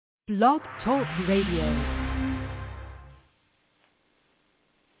Blog Talk Radio.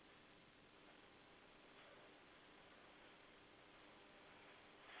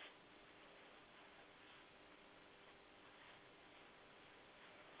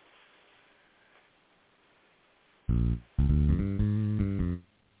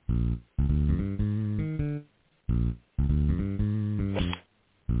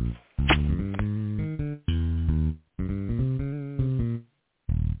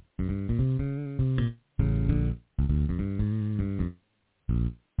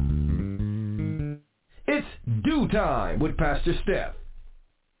 It's DEW Time with Pastor Steph.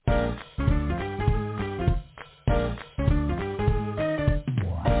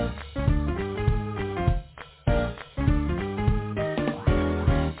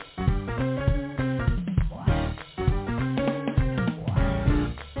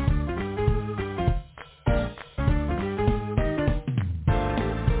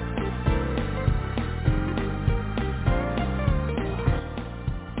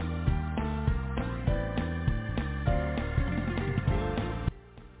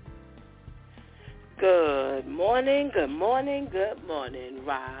 Good morning.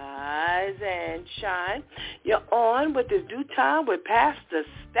 Rise and shine. You're on with the DEW Time with Pastor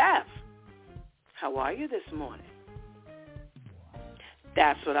Steph. How are you this morning?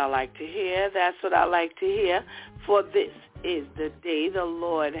 That's what I like to hear. That's what I like to hear. For this is the day the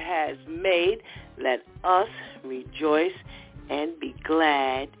Lord has made. Let us rejoice and be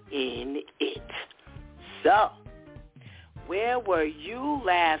glad in it. So, where were you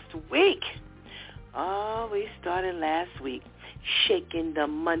last week? Oh, we started last week shaking the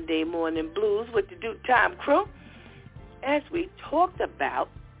Monday morning blues with the DEW Time crew as we talked about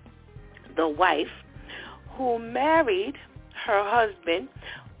the wife who married her husband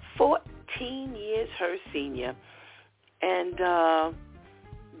 14 years her senior and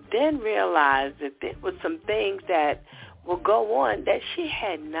then realized that there were some things that will go on that she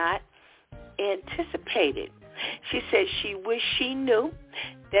had not anticipated. She said she wished she knew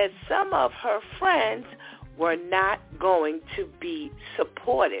that some of her friends were not going to be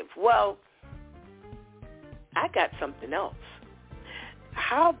supportive. Well, I got something else.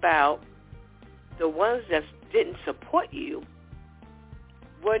 How about the ones that didn't support you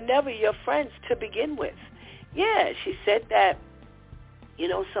were never your friends to begin with? Yeah, she said that,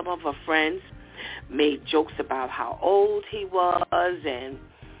 some of her friends made jokes about how old he was and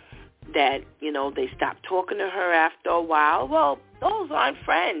that, they stopped talking to her after a while. Well, those aren't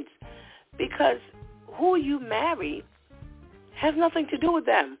friends because who you marry has nothing to do with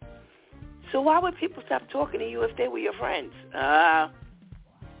them. So why would people stop talking to you if they were your friends?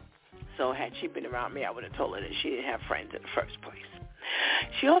 So had she been around me, I would have told her that she didn't have friends in the first place.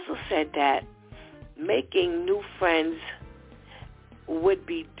 She also said that making new friends would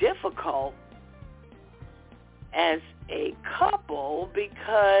be difficult as a couple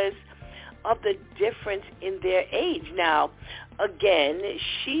because of the difference in their age. Now, again,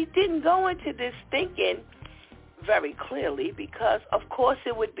 she didn't go into this thinking very clearly because, of course,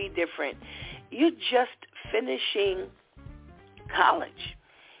 it would be different. You're just finishing college.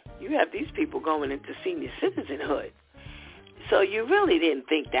 You have these people going into senior citizenhood. So you really didn't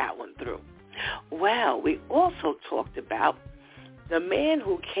think that one through. Well, we also talked about the man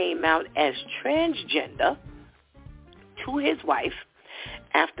who came out as transgender to his wife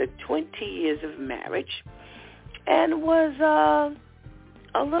after 20 years of marriage and was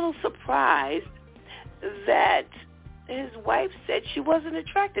a little surprised that his wife said she wasn't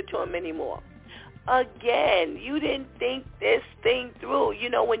attracted to him anymore. Again, you didn't think this thing through.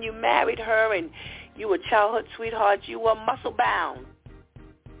 When you married her and you were childhood sweethearts, you were muscle-bound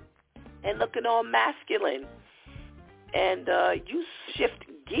and looking all masculine. And you shift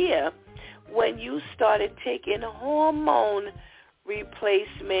gear when you started taking hormone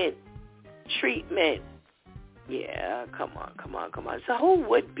replacement treatment. Yeah, come on. So who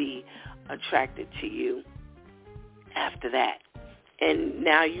would be attracted to you after that? And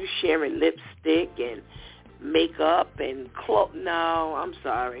now you sharing lipstick and makeup and clothes. No, I'm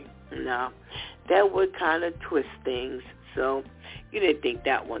sorry. No, that would kind of twist things. So you didn't think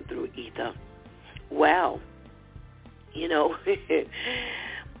that one through either. Well,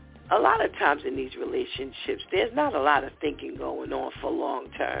 a lot of times in these relationships, there's not a lot of thinking going on for long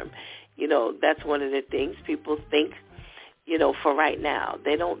term. That's one of the things people think, for right now.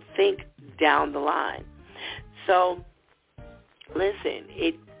 They don't think down the line. So, listen,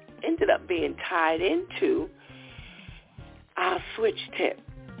 it ended up being tied into our switch tip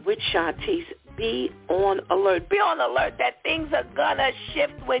with Shantice. Be on alert. Be on alert that things are going to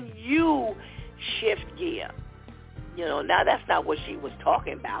shift when you shift gear. Now that's not what she was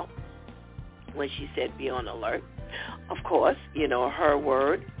talking about. when she said be on alert. Of course, her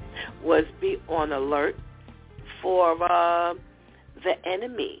word was be on alert for the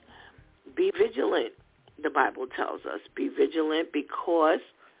enemy. Be vigilant, the Bible tells us. Be vigilant because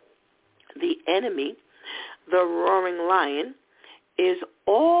the enemy, the roaring lion, is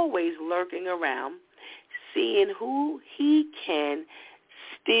always lurking around, seeing who he can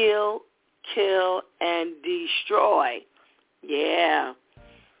steal, kill, and destroy. Yeah.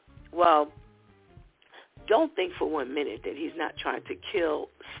 Well, don't think for 1 minute that he's not trying to kill,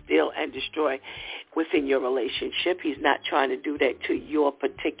 steal, and destroy within your relationship. He's not trying to do that to your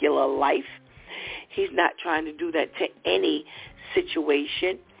particular life. He's not trying to do that to any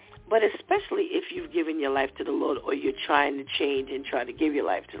situation, but especially if you've given your life to the Lord or you're trying to change and try to give your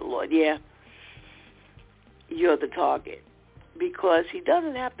life to the Lord. Yeah, you're the target because he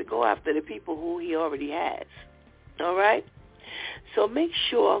doesn't have to go after the people who he already has. All right? So make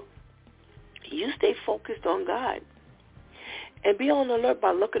sure you stay focused on God and be on alert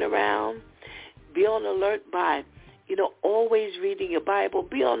by looking around. Be on alert by, always reading your Bible.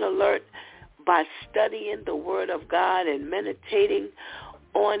 Be on alert by studying the Word of God and meditating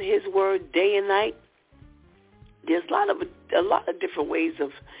on His Word day and night. There's a lot of different ways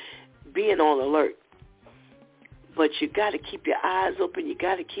of being on alert. But you got to keep your eyes open. You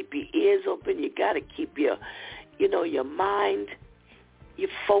got to keep your ears open. You got to keep your mind, you're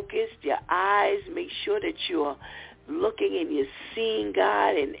focused, your eyes. Make sure that you're looking and you're seeing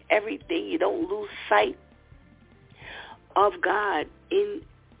God in everything. You don't lose sight of God in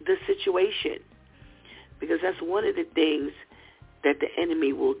the situation, because that's one of the things that the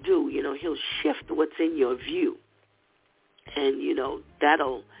enemy will do. He'll shift what's in your view, and,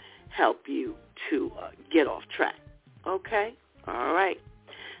 that'll help you to get off track. Okay? All right.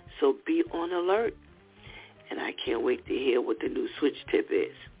 So be on alert. And I can't wait to hear what the new switch tip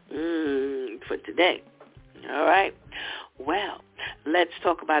is for today. All right. Well, let's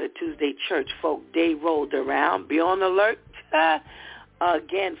talk about a Tuesday church folk day rolled around. Be on alert.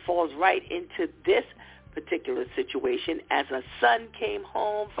 Again, falls right into this particular situation as a son came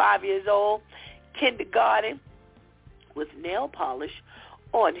home, 5 years old, kindergarten, with nail polish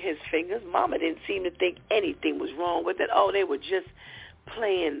on his fingers. Mama didn't seem to think anything was wrong with it. Oh, they were just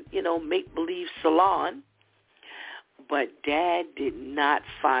playing, make-believe salon. But Dad did not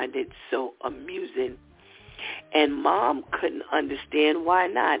find it so amusing. And Mom couldn't understand why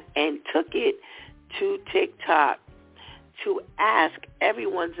not, and took it to TikTok to ask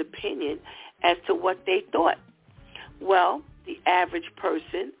everyone's opinion as to what they thought. Well, the average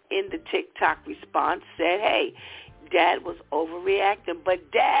person in the TikTok response said, hey, Dad was overreacting.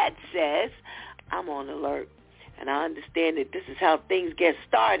 But Dad says, I'm on alert, and I understand that this is how things get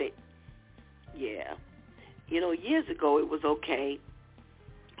started. Yeah. Years ago it was okay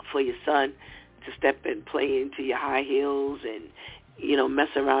for your son to step and play into your high heels and, mess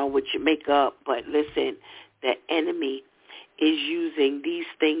around with your makeup. But listen, the enemy is using these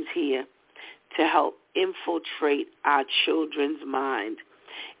things here to help infiltrate our children's mind.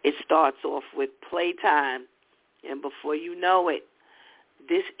 It starts off with playtime, and before you know it,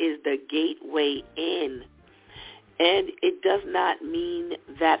 this is the gateway in. And it does not mean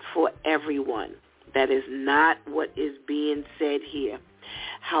that for everyone. That is not what is being said here.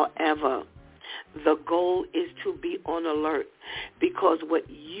 However, the goal is to be on alert, because what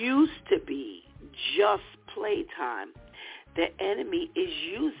used to be just playtime, the enemy is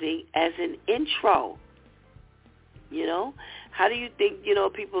using as an intro. How do you think,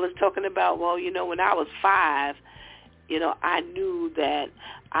 people are talking about, well, when I was 5, I knew that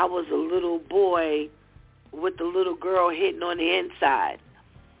I was a little boy with the little girl hitting on the inside.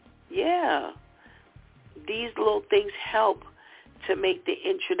 Yeah. These little things help to make the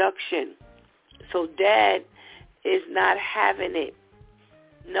introduction. So Dad is not having it.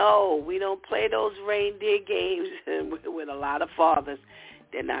 No, we don't play those reindeer games with a lot of fathers.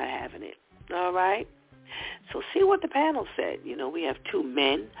 They're not having it. All right? So see what the panel said. We have 2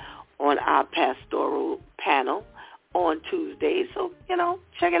 men on our pastoral panel on Tuesdays. So,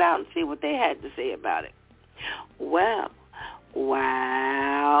 check it out and see what they had to say about it. Well,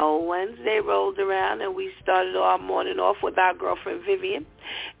 wow, Wednesday rolled around and we started our morning off with our girlfriend Vivian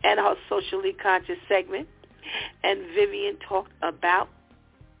and her socially conscious segment. And Vivian talked about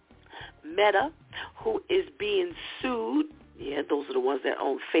Meta, who is being sued. Yeah, those are the ones that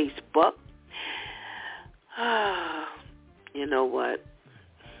own Facebook. You know what?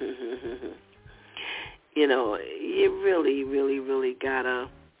 You really, really, really gotta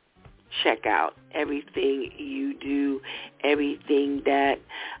check out everything you do, everything that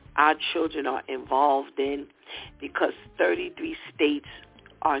our children are involved in, because 33 states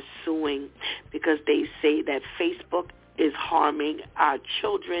are suing because they say that Facebook is harming our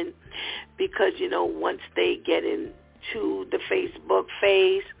children because, once they get into the Facebook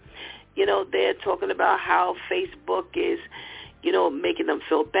phase, they're talking about how Facebook is, making them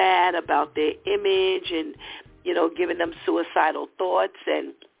feel bad about their image and, giving them suicidal thoughts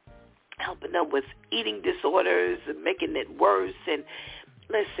and helping them with eating disorders and making it worse. And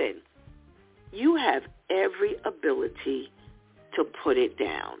listen, you have every ability to put it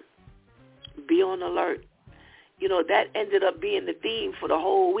down. Be on alert. That ended up being the theme for the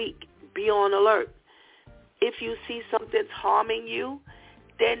whole week. Be on alert. If you see something's harming you,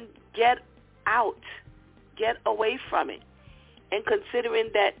 then get out. Get away from it. And considering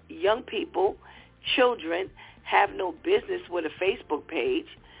that young people, children, have no business with a Facebook page,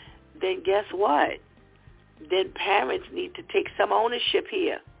 then guess what? Then parents need to take some ownership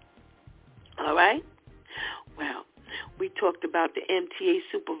here. All right? Well, we talked about the MTA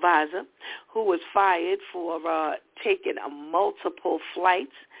supervisor who was fired for taking multiple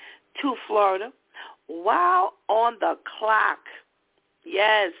flights to Florida while on the clock.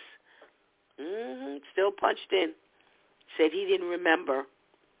 Yes. Still punched in. Said he didn't remember.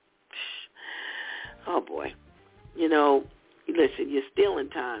 Oh, boy. Listen, you're stealing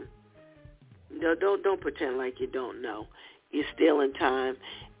time. Don't pretend like you don't know. You're stealing time.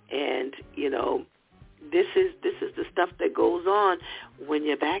 And, this is the stuff that goes on when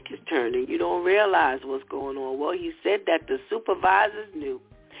your back is turned and you don't realize what's going on. Well, he said that the supervisors knew.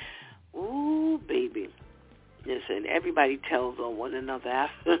 Ooh, baby. Listen, everybody tells on one another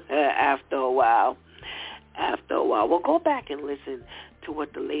after a while. Well, go back and listen to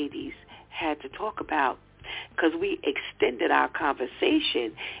what the ladies had to talk about because we extended our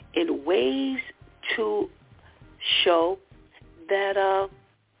conversation in ways to show that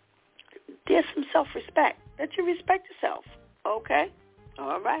there's some self-respect, that you respect yourself, okay?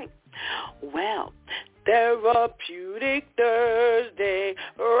 All right. Well, Therapeutic Thursday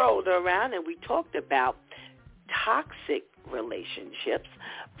rolled around, and we talked about toxic relationships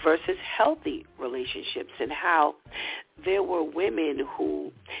versus healthy relationships and how there were women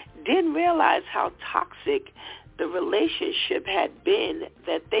who didn't realize how toxic the relationship had been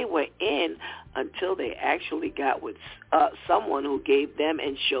that they were in until they actually got with someone who gave them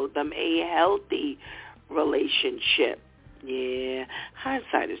and showed them a healthy relationship. Yeah,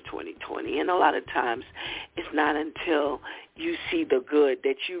 hindsight is 20/20, and a lot of times it's not until you see the good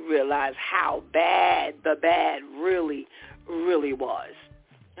that you realize how bad the bad really, really was.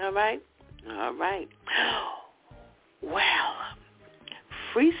 All right? All right. Well,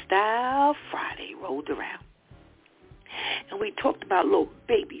 Freestyle Friday rolled around, and we talked about a little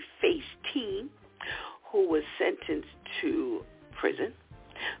baby-faced teen who was sentenced to prison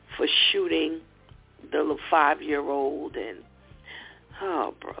for shooting the little 5-year-old, and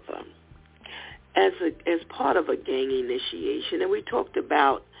oh, brother, as part of a gang initiation, and we talked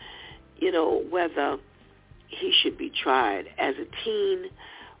about, whether he should be tried as a teen,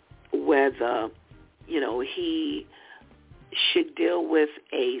 whether, he should deal with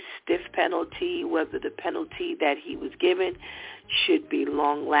a stiff penalty, whether the penalty that he was given should be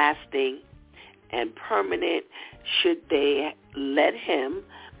long-lasting and permanent, should they let him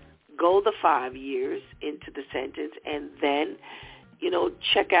go the 5 years into the sentence and then,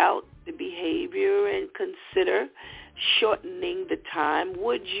 check out the behavior and consider shortening the time.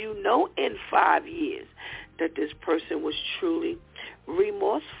 Would you know in 5 years that this person was truly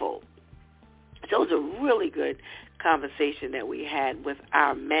remorseful? So it was a really good conversation that we had with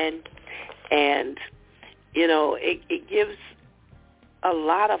our men, and, it gives a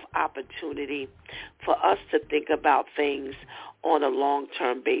lot of opportunity for us to think about things on a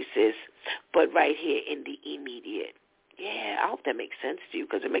long-term basis, but right here in the immediate. Yeah, I hope that makes sense to you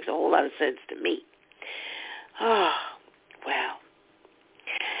because it makes a whole lot of sense to me. Oh, well,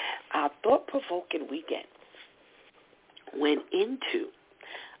 our thought-provoking weekend went into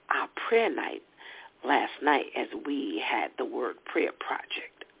our prayer night last night as we had the Word Prayer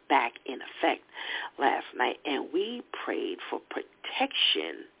Project back in effect last night, and we prayed for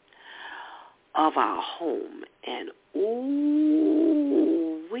protection of our home. And ooh-wee,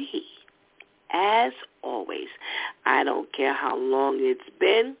 as always, I don't care how long it's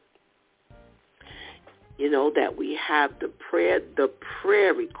been, that we have the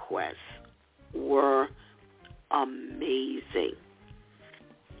prayer requests were amazing.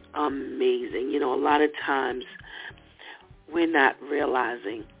 Amazing. A lot of times we're not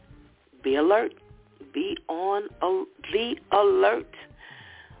realizing. Be alert. Be on the alert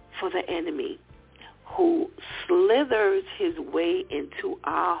for the enemy who slithers his way into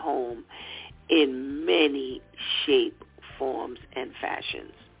our home in many shape, forms and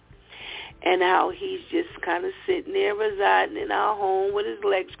fashions. And how he's just kind of sitting there residing in our home with his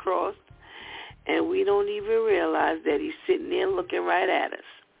legs crossed, and we don't even realize that he's sitting there looking right at us.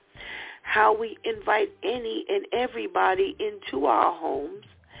 How we invite any and everybody into our homes,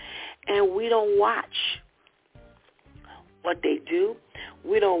 and we don't watch what they do.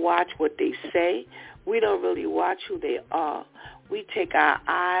 We don't watch what they say. We don't really watch who they are. We take our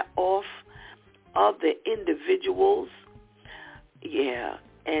eye off of the individuals. Yeah,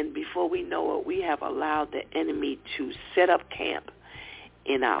 and before we know it, we have allowed the enemy to set up camp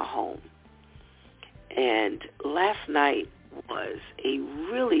in our home. And last night was a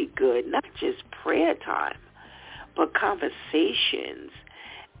really good, not just prayer time, but conversations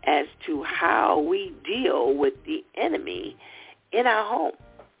as to how we deal with the enemy in our home.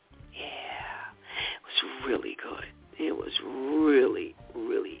 Yeah, it was really good. It was really,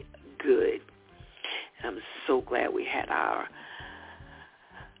 really good. And I'm so glad we had our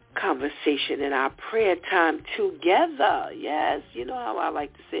conversation and our prayer time together. Yes, you know how I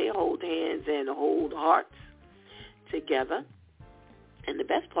like to say, hold hands and hold hearts together. And the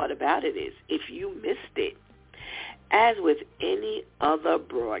best part about it is, if you missed it, as with any other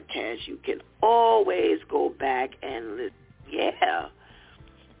broadcast, you can always go back and listen. Yeah,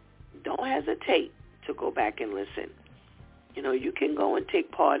 don't hesitate to go back and listen. You know, you can go and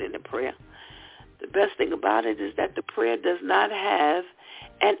take part in the prayer. The best thing about it is that the prayer does not have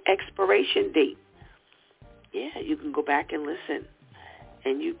an expiration date. Yeah, you can go back and listen,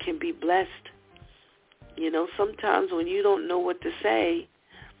 and you can be blessed. You know, sometimes when you don't know what to say,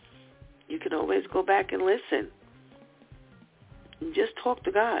 you can always go back and listen. And just talk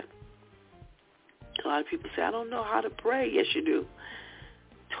to God. A lot of people say, I don't know how to pray. Yes, you do.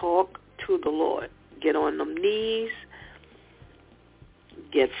 Talk to the Lord. Get on them knees.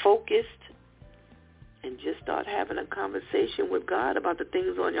 Get focused. And just start having a conversation with God about the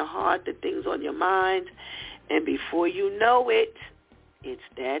things on your heart, the things on your mind. And before you know it, it's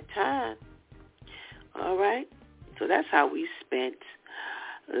that time. All right? So that's how we spent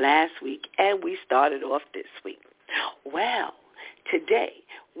last week, and we started off this week. Well, today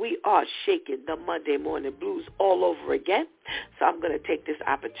we are shaking the Monday morning blues all over again. So I'm going to take this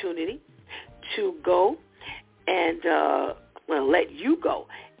opportunity to go and, let you go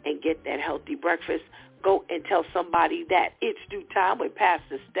and get that healthy breakfast. Go and tell somebody that it's due time when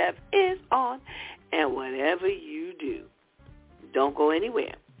Pastor Steph is on. And whatever you do, don't go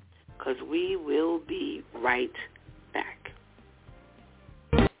anywhere, because we will be right back.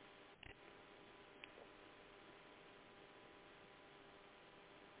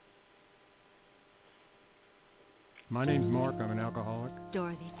 My name's Mark. I'm an alcoholic.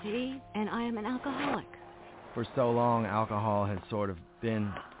 Dorothy G., and I am an alcoholic. For so long, alcohol has sort of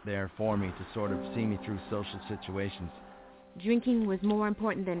been there for me to sort of see me through social situations. Drinking was more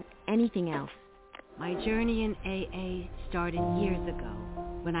important than anything else. My journey in AA started years ago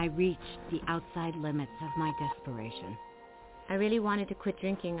when I reached the outside limits of my desperation. I really wanted to quit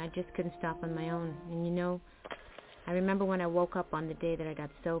drinking. I just couldn't stop on my own. And you know, I remember when I woke up on the day that I got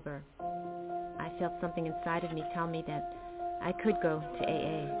sober, I felt something inside of me tell me that I could go to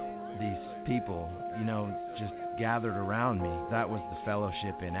AA. These people, you know, just gathered around me. That was the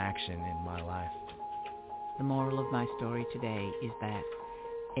fellowship in action in my life. The moral of my story today is that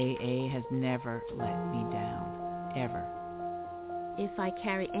AA has never let me down, ever. If I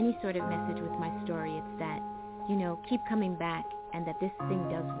carry any sort of message with my story, it's that, you know, keep coming back and that this thing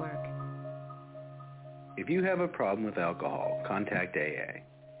does work. If you have a problem with alcohol, contact AA.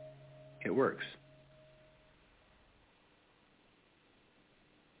 It works.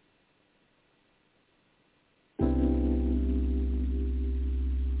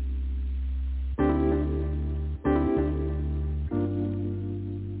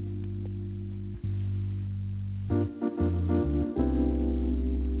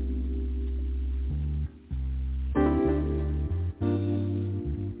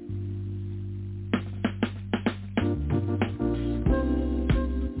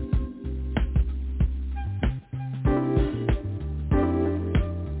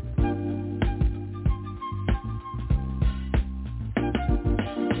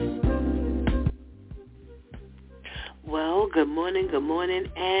 Good morning,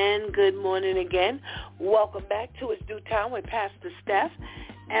 and good morning again. Welcome back to It's Due Time with Pastor Steph,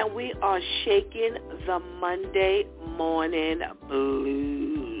 and we are shaking the Monday morning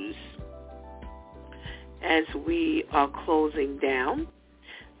blues as we are closing down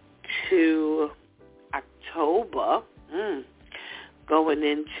to October, going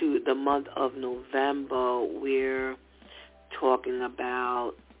into the month of November. We're talking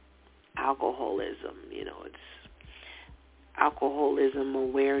about alcoholism. You know, it's Alcoholism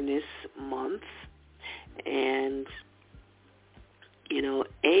Awareness Month. And, you know,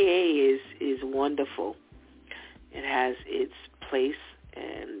 AA is wonderful. It has its place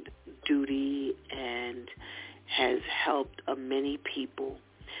and duty and has helped many people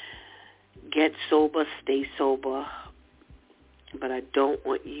get sober, stay sober. But I don't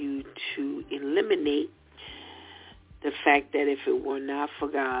want you to eliminate the fact that if it were not for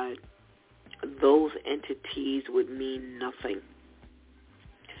God, those entities would mean nothing.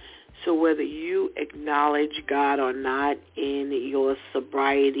 So whether you acknowledge God or not in your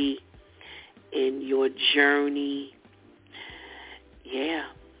sobriety, in your journey, yeah,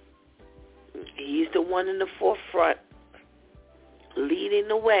 He's the one in the forefront leading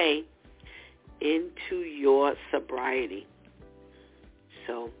the way into your sobriety.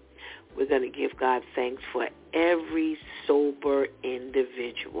 So we're going to give God thanks for every sober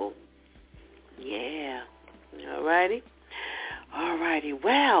individual. Yeah. All righty. All righty.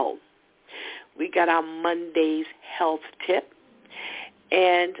 Well, we got our Monday's health tip.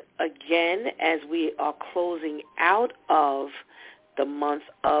 And again, as we are closing out of the month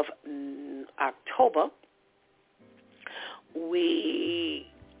of October, we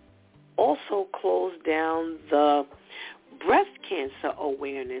also closed down the Breast Cancer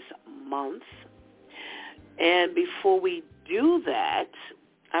Awareness Month. And before we do that,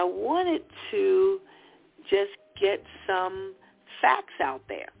 I wanted to just get some facts out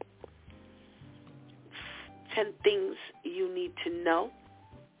there. 10 things you need to know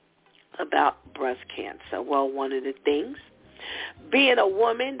about breast cancer. Well, one of the things, being a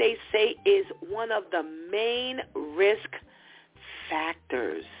woman, they say, is one of the main risk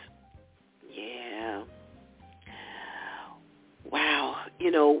factors. Yeah. Wow.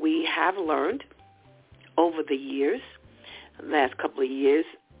 You know, we have learned over the years, the last couple of years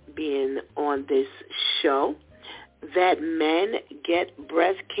being on this show, that men get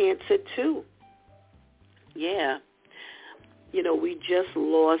breast cancer too. Yeah. You know, we just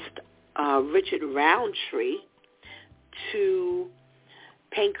lost Richard Roundtree to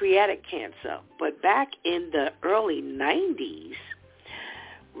pancreatic cancer. But back in the early 90s,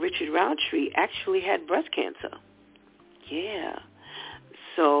 Richard Roundtree actually had breast cancer. Yeah.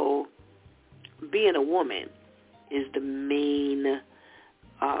 So being a woman is the main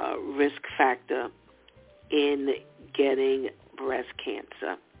risk factor in getting breast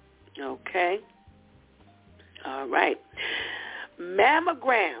cancer. Okay? All right.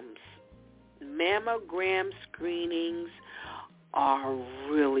 Mammograms. Mammogram screenings are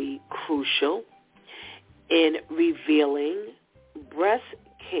really crucial in revealing breast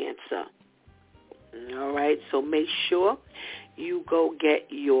cancer. All right, so make sure you go get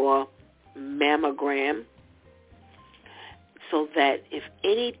your mammogram so that if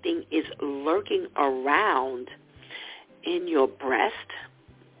anything is lurking around in your breast,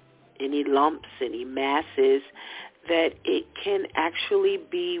 any lumps, any masses, that it can actually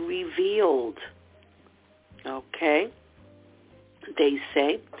be revealed. Okay? They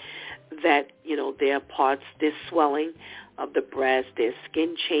say that, you know, there are parts, there's swelling of the breast, there's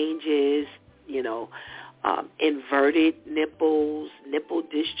skin changes, you know, inverted nipples, nipple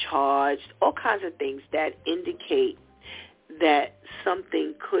discharge, all kinds of things that indicate that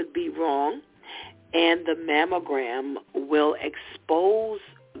something could be wrong, and the mammogram will expose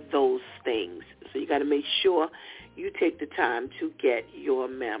those things. So you got to make sure you take the time to get your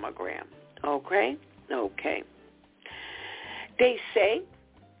mammogram. Okay? Okay. They say,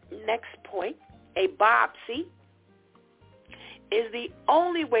 next point, a biopsy is the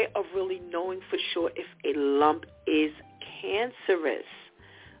only way of really knowing for sure if a lump is cancerous.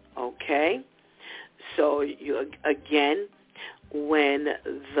 Okay? So again, when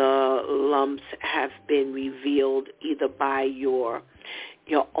the lumps have been revealed either by your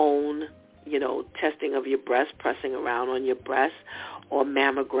own, you know, testing of your breast, pressing around on your breast, or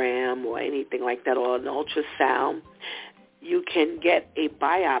mammogram or anything like that, or an ultrasound, you can get a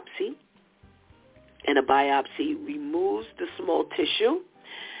biopsy, and a biopsy removes the small tissue,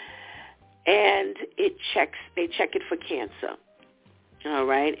 and they check it for cancer. All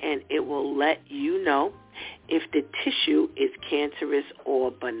right, and it will let you know if the tissue is cancerous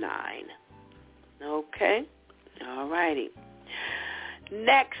or benign. Okay? All righty.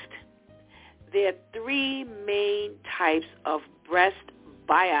 Next, there are 3 main types of breast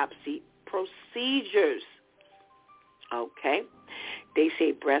biopsy procedures. Okay? They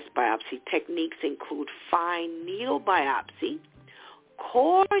say breast biopsy techniques include fine needle biopsy,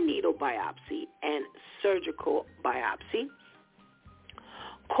 core needle biopsy, and surgical biopsy.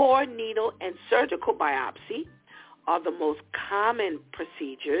 Core needle and surgical biopsy are the most common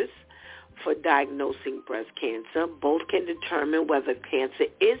procedures for diagnosing breast cancer. Both can determine whether cancer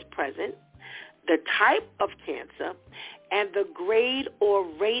is present, the type of cancer, and the grade or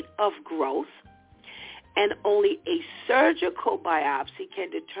rate of growth. And only a surgical biopsy can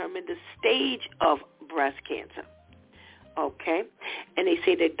determine the stage of breast cancer. Okay? And they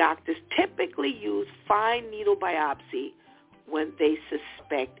say that doctors typically use fine needle biopsy when they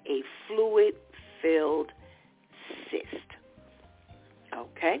suspect a fluid-filled cyst.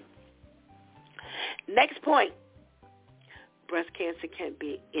 Okay? Next point. Breast cancer can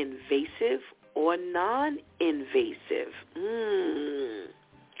be invasive or non-invasive.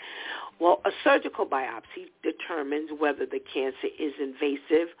 Well, a surgical biopsy determines whether the cancer is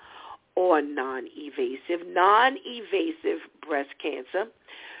invasive or non-evasive. Non-evasive breast cancer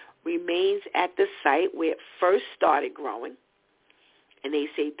remains at the site where it first started growing. And they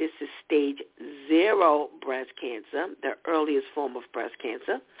say this is stage 0 breast cancer, the earliest form of breast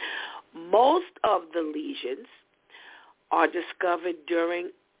cancer. Most of the lesions are discovered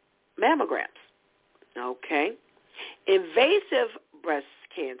during mammograms. Okay? Invasive breast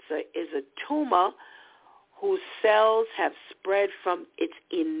cancer is a tumor whose cells have spread from its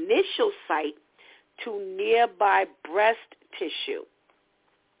initial site to nearby breast tissue.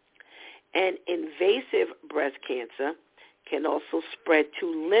 And invasive breast cancer can also spread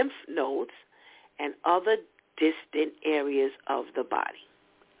to lymph nodes and other distant areas of the body.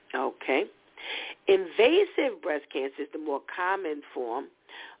 Okay? Invasive breast cancer is the more common form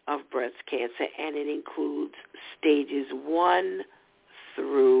of breast cancer, and it includes stages 1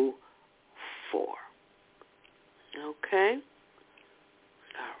 through 4. Okay?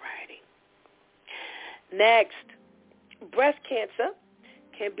 All righty. Next, breast cancer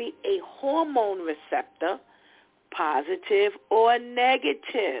can be a hormone receptor, positive or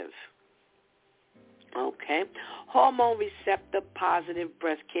negative. Okay? Hormone receptor positive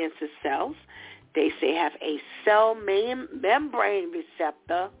breast cancer cells, they say, have a cell membrane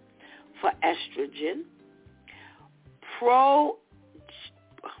receptor for estrogen,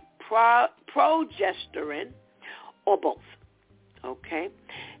 progesterone, or both. Okay?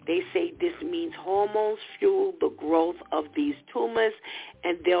 They say this means hormones fuel the growth of these tumors,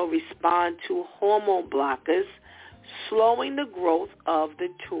 and they'll respond to hormone blockers, slowing the growth of the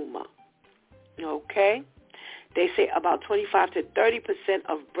tumor. Okay? They say about 25 to 30%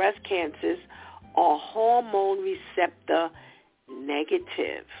 of breast cancers are hormone receptor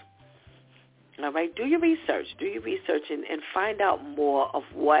negative. All right? Do your research. And find out more of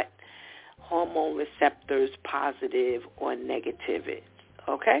what hormone receptors positive or negative is.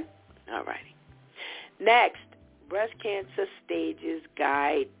 Okay? All righty. Next, breast cancer stages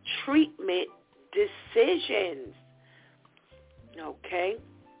guide treatment decisions. Okay?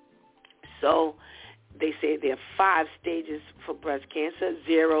 So they say there are 5 stages for breast cancer,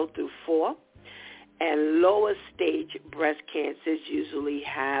 0 through 4. And lower stage breast cancers usually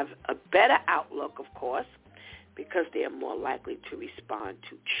have a better outlook, of course, because they are more likely to respond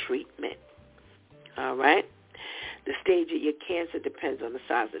to treatment. All right? The stage of your cancer depends on the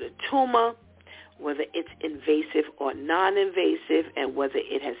size of the tumor, whether it's invasive or non-invasive, and whether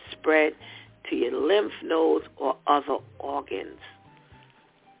it has spread to your lymph nodes or other organs.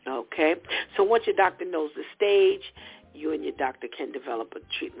 Okay? So once your doctor knows the stage, you and your doctor can develop a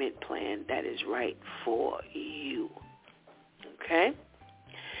treatment plan that is right for you. Okay?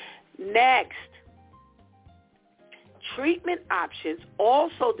 Next, treatment options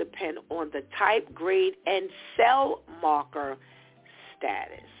also depend on the type, grade, and cell marker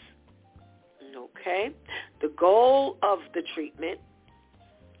status. Okay? The goal of the treatment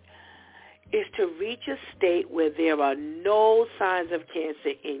is to reach a state where there are no signs of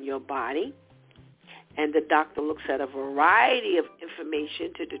cancer in your body, and the doctor looks at a variety of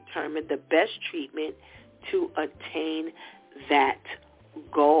information to determine the best treatment to attain that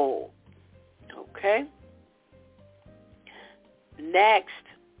goal. Okay? Next,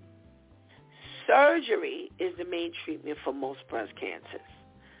 surgery is the main treatment for most breast cancers.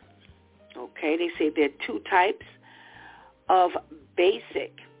 Okay? They say there are 2 types of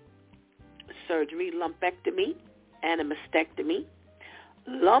basic surgery: lumpectomy and a mastectomy.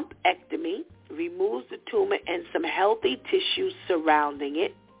 Lumpectomy removes the tumor and some healthy tissue surrounding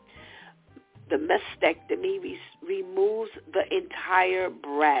it. The mastectomy removes the entire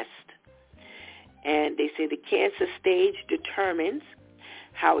breast. And they say the cancer stage determines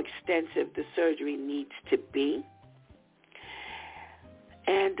how extensive the surgery needs to be.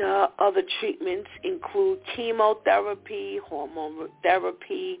 And other treatments include chemotherapy, hormone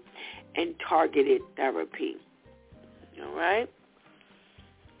therapy, and targeted therapy. All right?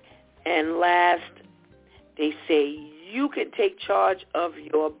 And last, they say you can take charge of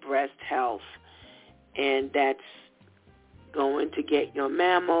your breast health, and that's going to get your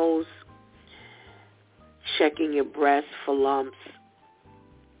mammals, checking your breast for lumps.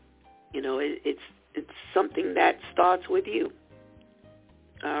 You know, it's something that starts with you.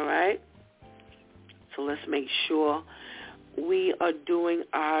 All right? So let's make sure we are doing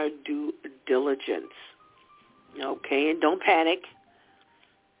our due diligence. Okay? And don't panic.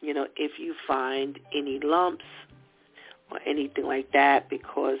 You know, if you find any lumps or anything like that,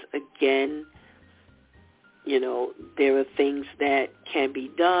 because, again, you know, there are things that can be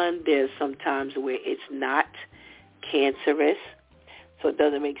done. There's sometimes where it's not cancerous, so it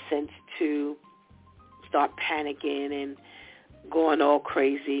doesn't make sense to start panicking and going all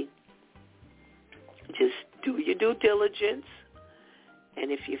crazy. Just do your due diligence,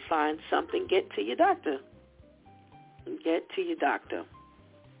 and if you find something, get to your doctor. Get to your doctor.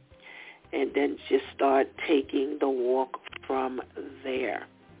 And then just start taking the walk from there.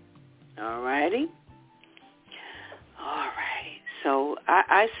 All righty? All right. So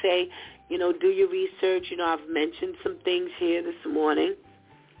I say, you know, do your research. You know, I've mentioned some things here this morning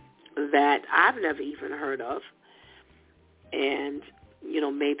that I've never even heard of. And, you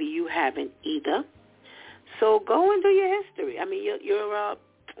know, maybe you haven't either. So go and do your history. I mean, you're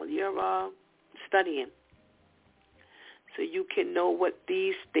studying, so you can know what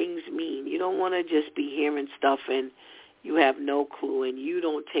these things mean. You don't want to just be hearing stuff and you have no clue, and you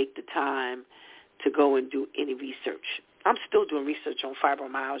don't take the time to go and do any research. I'm still doing research on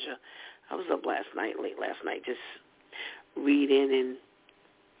fibromyalgia. I was up late last night, just reading and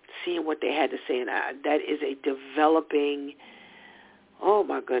seeing what they had to say. And that is a developing, oh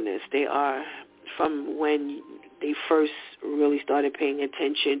my goodness, they are, from when they first really started paying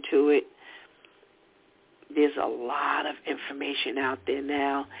attention to it. There's a lot of information out there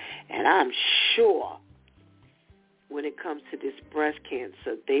now, and I'm sure when it comes to this breast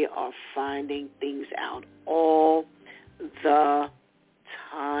cancer, they are finding things out all the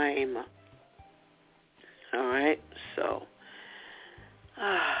time. All right, so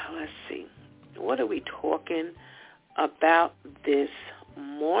let's see. What are we talking about this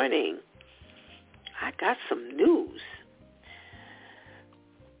morning? I got some news.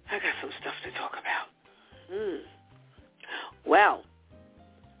 I got some stuff to talk about. Well,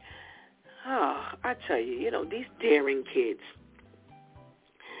 I tell you, you know, these daring kids.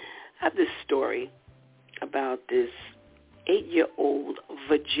 I have this story about this 8-year-old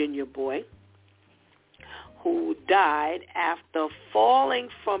Virginia boy who died after falling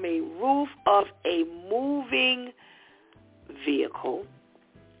from a roof of a moving vehicle.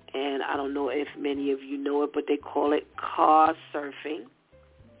 And I don't know if many of you know it, but they call it car surfing.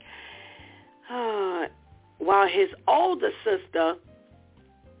 While his older sister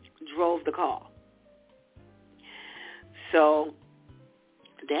drove the car. So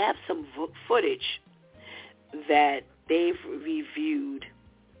they have some footage that they've reviewed,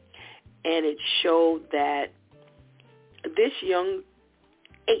 and it showed that this young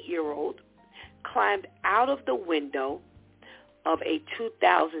 8-year-old climbed out of the window of a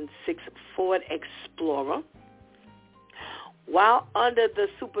 2006 Ford Explorer while under the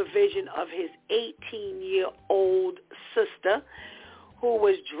supervision of his 18-year-old sister, who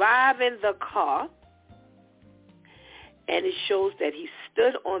was driving the car. And it shows that he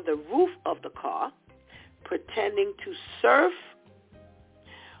stood on the roof of the car, pretending to surf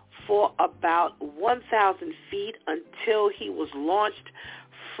for about 1,000 feet until he was launched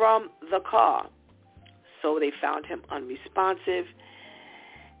from the car. So they found him unresponsive,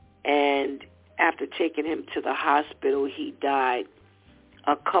 and after taking him to the hospital, he died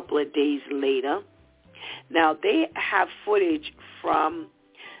a couple of days later. Now, they have footage from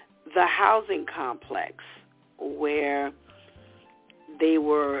the housing complex where they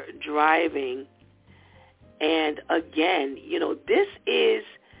were driving. And again, you know, this is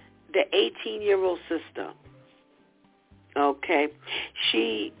the 18-year-old sister. Okay.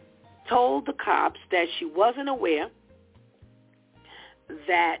 She told the cops that she wasn't aware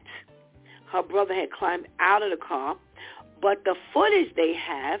that her brother had climbed out of the car, but the footage they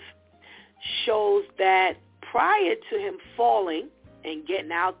have shows that prior to him falling and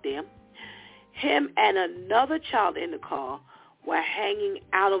getting out there, him and another child in the car were hanging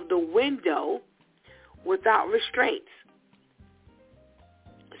out of the window without restraints.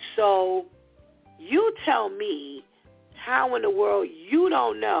 So you tell me how in the world you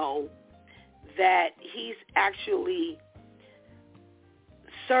don't know that he's actually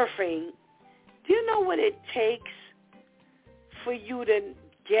surfing. Do you know what it takes for you to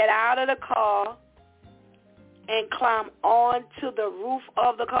get out of the car and climb onto the roof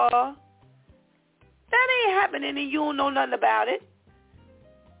of the car? That ain't happening and you don't know nothing about it.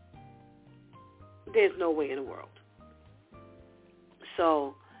 There's no way in the world.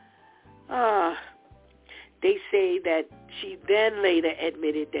 So, they say that she then later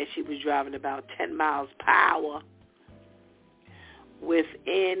admitted that she was driving about 10 miles per hour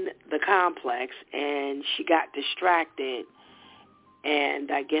within the complex, and she got distracted,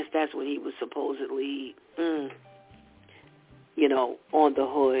 and I guess that's when he was supposedly, on the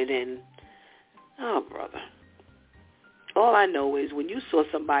hood, and, oh, brother. All I know is when you saw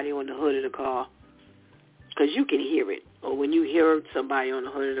somebody on the hood of the car, because you can hear it, or when you hear somebody on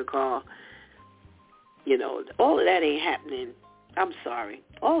the hood of the car, all of that ain't happening. I'm sorry.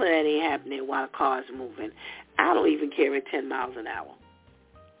 All of that ain't happening while the car's moving. I don't even care at 10 miles an hour.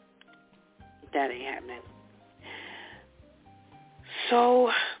 That ain't happening.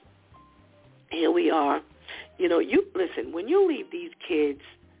 So, here we are. Listen, when you leave these kids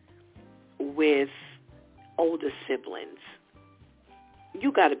with older siblings,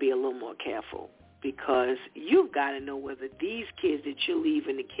 you got to be a little more careful, because you've got to know whether these kids that you're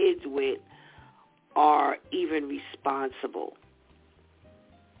leaving the kids with are even responsible.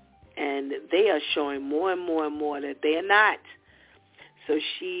 And they are showing more and more and more that they are not. So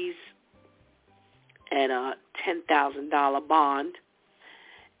she's at a $10,000 bond,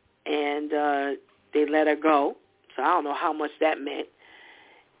 and they let her go. So I don't know how much that meant.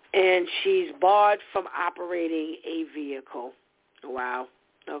 And she's barred from operating a vehicle. Wow.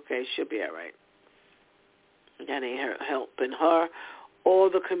 Okay, she'll be all right. That ain't helping her or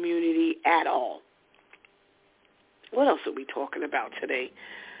the community at all. What else are we talking about today?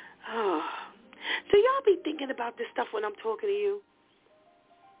 Oh. So y'all be thinking about this stuff when I'm talking to you?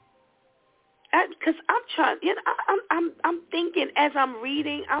 Because I'm trying, I'm thinking as I'm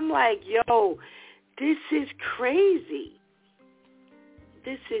reading, I'm like, yo, this is crazy.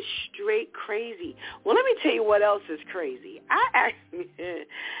 This is straight crazy. Well, let me tell you what else is crazy. I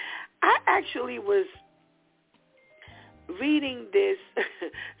actually was reading this.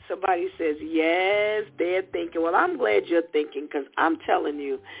 Somebody says, yes, they're thinking. Well, I'm glad you're thinking, because I'm telling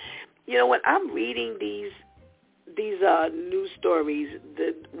you, when I'm reading these news stories,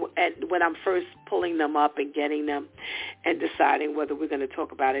 when I'm first pulling them up and getting them and deciding whether we're going to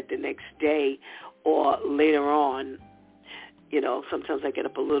talk about it the next day or later on, sometimes I get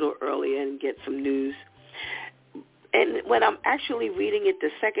up a little earlier and get some news. And when I'm actually reading it the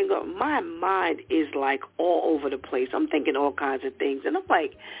second go, my mind is like all over the place. I'm thinking all kinds of things. And I'm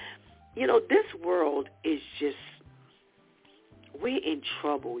like, this world is just, we're in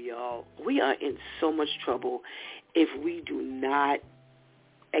trouble, y'all. We are in so much trouble if we do not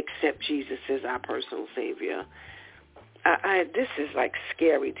accept Jesus as our personal Savior. This is like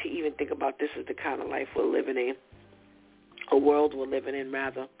scary to even think about. This is the kind of life we're living in, a world we're living in,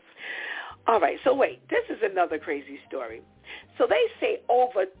 rather. All right, so wait, this is another crazy story. So they say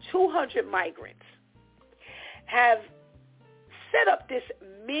over 200 migrants have set up this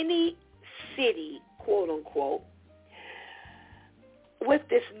mini city, quote unquote, with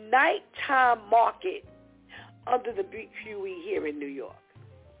this nighttime market under the BQE here in New York.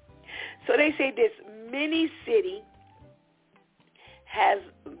 So they say this mini city has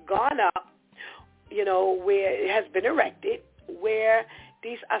gone up, where it has been erected, where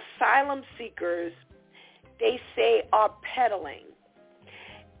these asylum seekers, they say, are peddling.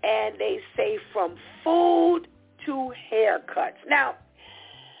 And they say from food to haircuts. Now,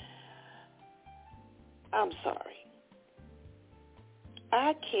 I'm sorry.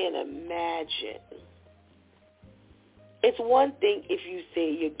 I can't imagine. It's one thing if you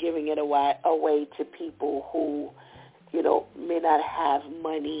say you're giving it away to people who, may not have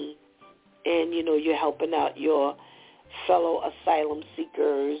money, and, you're helping out your fellow asylum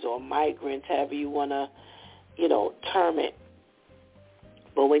seekers or migrants, however you want to, term it.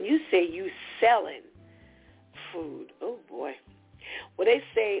 But when you say you selling food, oh boy. Well, they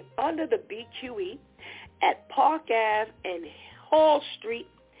say under the BQE at Park Ave and Hall Street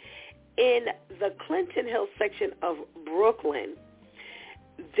in the Clinton Hill section of Brooklyn,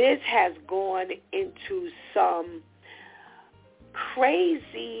 this has gone into some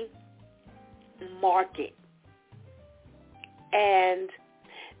crazy market. And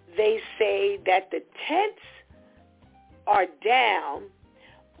they say that the tents are down,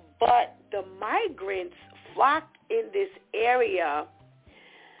 but the migrants flocked in this area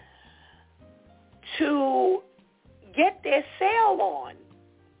to get their sale on.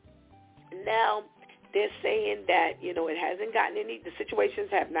 Now, they're saying that, it hasn't gotten the situations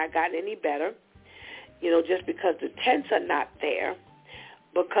have not gotten any better, just because the tents are not there,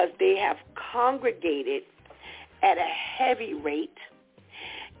 because they have congregated at a heavy rate,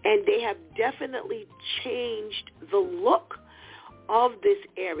 And they have definitely changed the look of this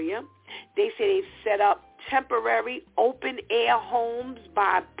area. They say they've set up temporary open-air homes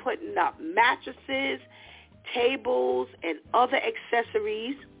by putting up mattresses, tables, and other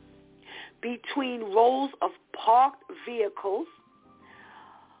accessories between rows of parked vehicles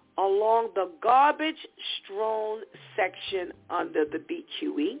along the garbage-strewn section under the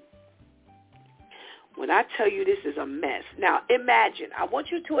BQE. When I tell you this is a mess. Now, imagine. I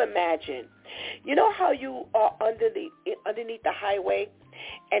want you to imagine. You know how you are underneath the highway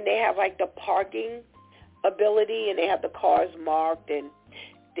and they have like the parking ability and they have the cars marked and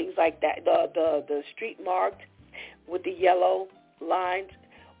things like that, the street marked with the yellow lines?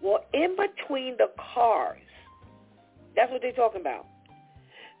 Well, in between the cars, that's what they're talking about.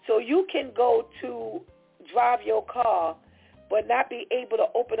 So you can go to drive your car but not be able to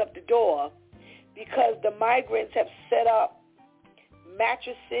open up the door because the migrants have set up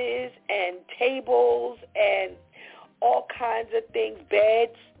mattresses and tables and all kinds of things,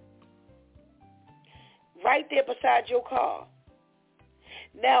 beds, right there beside your car.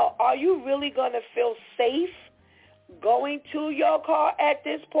 Now, are you really going to feel safe going to your car at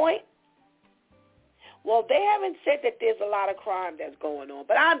this point? Well, they haven't said that there's a lot of crime that's going on,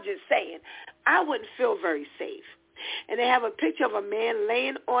 but I'm just saying I wouldn't feel very safe. And they have a picture of a man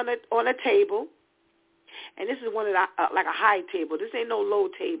laying on a table, and this is one of the, like a high table. This ain't no low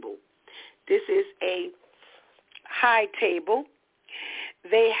table. This is a high table.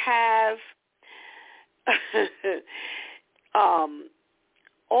 They have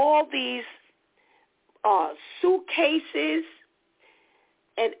all these suitcases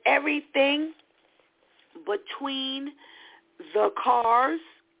and everything between the cars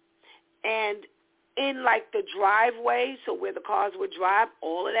and in like the driveway, so where the cars would drive,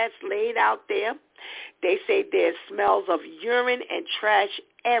 all of that's laid out there. They say there's smells of urine and trash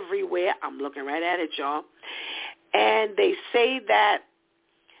everywhere. I'm looking right at it, y'all. And they say that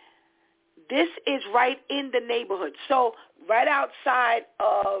this is right in the neighborhood. So right outside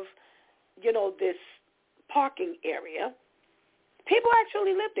of, this parking area, people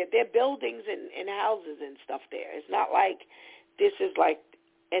actually live there. There are buildings and houses and stuff there. It's not like this is like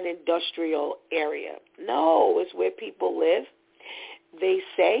an industrial area. No, it's where people live. They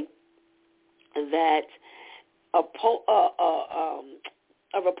say that a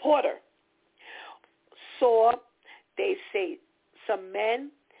reporter saw, they say, some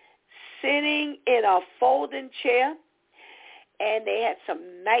men sitting in a folding chair, and they had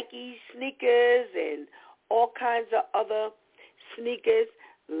some Nike sneakers and all kinds of other sneakers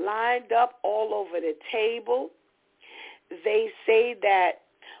lined up all over the table. They say that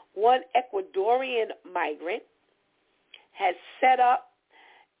one Ecuadorian migrant has set up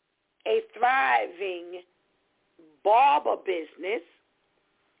a thriving barber business,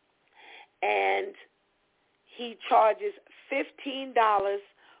 and he charges $15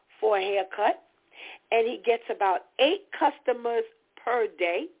 for a haircut, and he gets about 8 customers per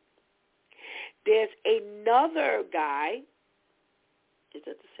day. There's another guy. Is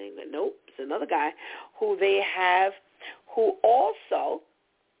that the same guy? Nope, it's another guy who they have who also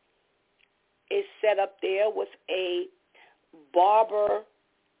is set up there with a barber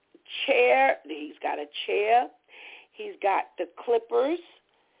chair. He's got a chair. He's got the clippers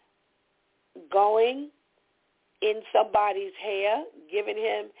going in somebody's hair, giving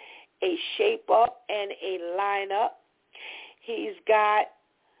him a shape up and a line up. He's got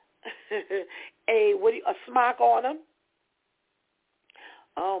a smock on him.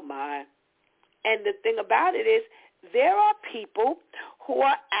 Oh, my. And the thing about it is there are people who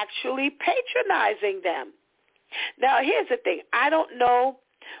are actually patronizing them. Now, here's the thing. I don't know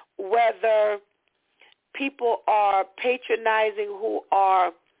whether people are patronizing who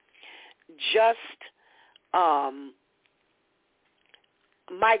are just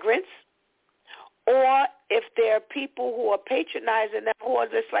migrants, or if there are people who are patronizing them who are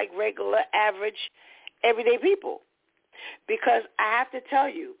just like regular, average, everyday people. Because I have to tell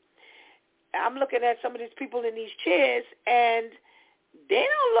you, I'm looking at some of these people in these chairs, and they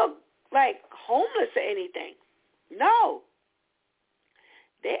don't look like homeless or anything. No.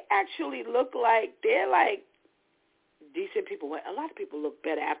 They actually look like they're like decent people. A lot of people look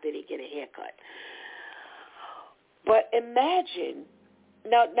better after they get a haircut. But imagine,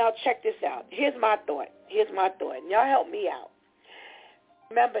 now check this out. Here's my thought. And y'all help me out.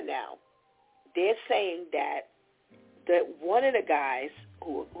 Remember now, they're saying that one of the guys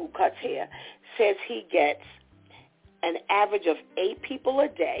who cuts hair says he gets an average of 8 people a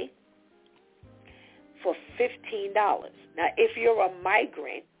day for $15. Now, if you're a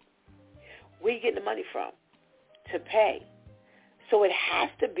migrant, where you getting the money from to pay? So it has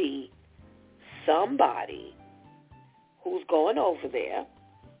to be somebody who's going over there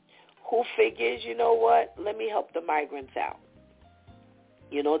who figures, you know what, let me help the migrants out.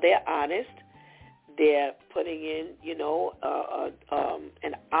 You know, they're honest. They're putting in, you know,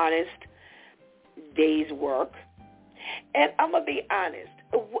 an honest day's work. And I'm going to be honest.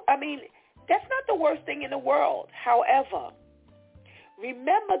 I mean, that's not the worst thing in the world. However,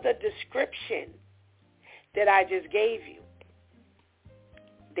 remember the description that I just gave you.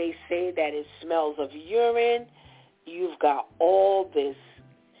 They say that it smells of urine. You've got all these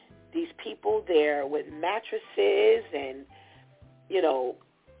people there with mattresses and, you know,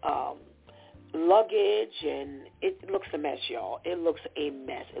 luggage, and it looks a mess, y'all. It looks a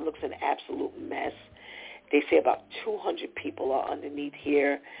mess. It looks an absolute mess. They say about 200 people are underneath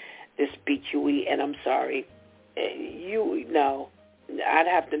here, this BQE, and I'm sorry. I'd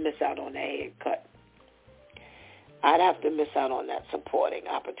have to miss out on a cut. I'd have to miss out on that supporting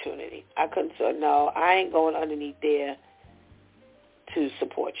opportunity. I couldn't say, no, I ain't going underneath there to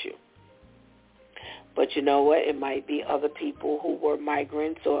support you. But you know what? It might be other people who were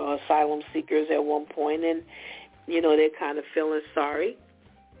migrants or asylum seekers at one point, and, you know, they're kind of feeling sorry,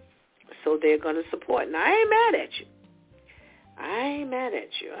 so they're going to support. And I ain't mad at you.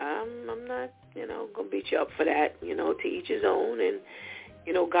 I'm not, you know, going to beat you up for that, you know, to each his own. And,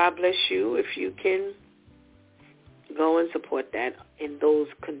 you know, God bless you if you can go and support that in those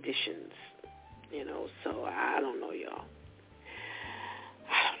conditions, you know. So I don't know, y'all.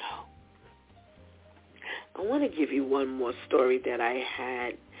 I don't know. I want to give you one more story that I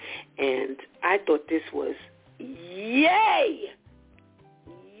had, and I thought this was yay.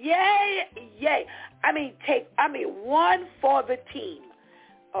 I mean, one for the team,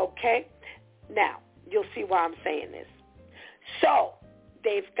 okay? Now, you'll see why I'm saying this. So,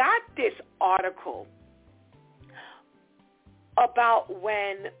 they've got this article about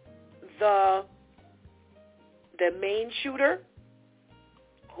when the main shooter,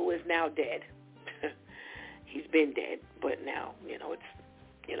 who is now dead, he's been dead, but now, you know, it's,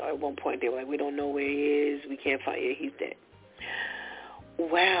 you know, at one point they were like, we don't know where he is, we can't find him, he's dead.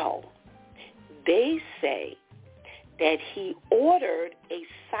 Well, they say that he ordered a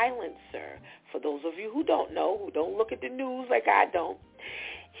silencer. For those of you who don't know, who don't look at the news like I don't,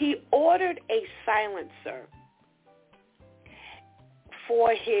 he ordered a silencer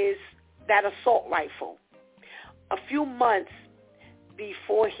for that assault rifle a few months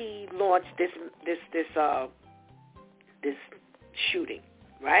before he launched this shooting,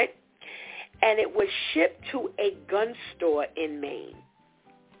 right? And it was shipped to a gun store in Maine.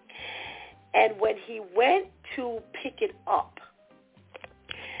 And when he went to pick it up,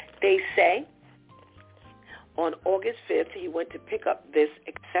 they say on August 5th, he went to pick up this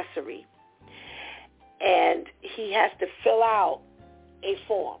accessory, and he has to fill out a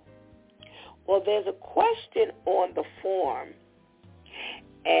form. Well, there's a question on the form,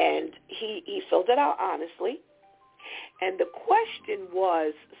 and he filled it out honestly. And the question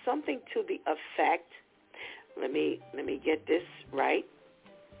was something to the effect, let me get this right.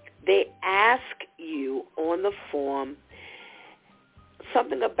 They ask you on the form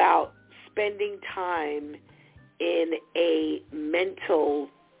something about spending time in a mental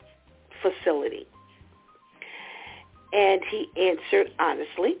facility. And he answered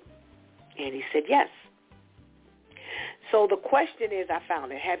honestly, and he said yes. So the question is, I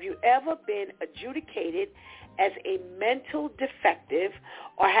found it, have you ever been adjudicated as a mental defective,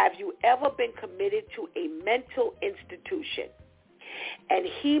 or have you ever been committed to a mental institution? And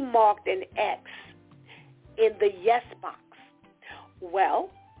he marked an X in the yes box. Well,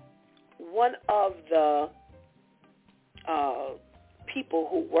 one of the people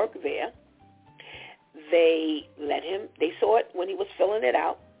who work there, they saw it when he was filling it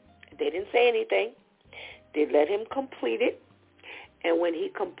out. They didn't say anything. They let him complete it. And when he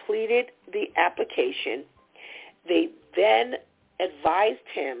completed the application, they then advised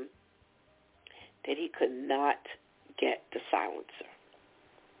him that he could not get the silencer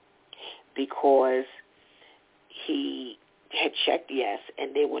because he had checked yes,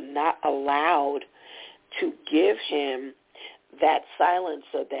 and they were not allowed to give him that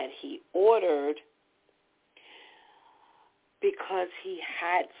silencer that he ordered because he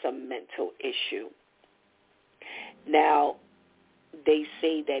had some mental issue. Now, they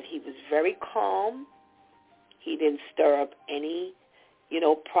say that he was very calm. He didn't stir up any,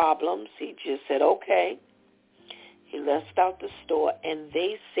 problems. He just said, okay. He left out the store, and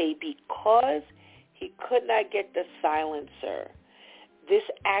they say because he could not get the silencer, this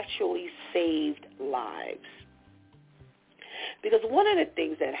actually saved lives. Because one of the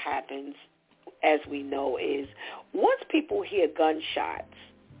things that happens as we know, is once people hear gunshots,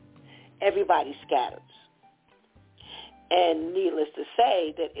 everybody scatters. And needless to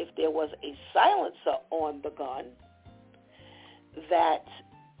say that if there was a silencer on the gun, that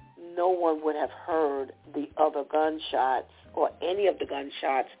no one would have heard the other gunshots or any of the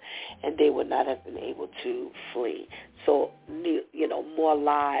gunshots, and they would not have been able to flee. So, more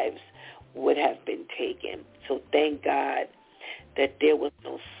lives would have been taken. So thank God that there was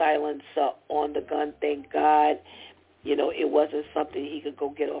no silencer on the gun. Thank God, it wasn't something he could go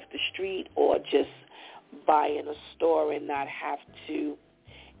get off the street or just buy in a store and not have to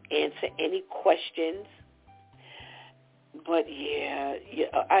answer any questions. But yeah,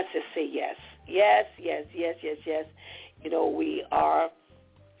 I just say yes. Yes. We are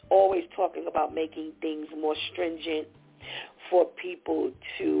always talking about making things more stringent for people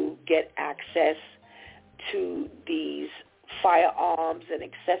to get access to these firearms and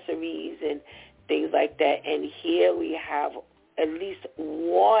accessories and things like that. And here we have at least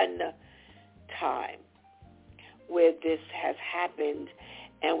one time where this has happened,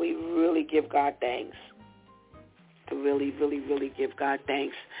 and we really give God thanks. Really, really, really give God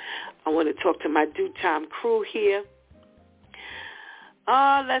thanks. I want to talk to my due time crew here.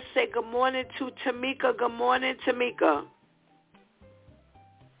 Let's say good morning to Tamika. Good morning, Tamika.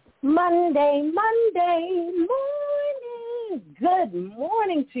 Monday morning. Good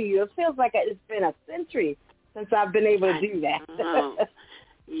morning to you. It feels like it's been a century since I've been able to do that.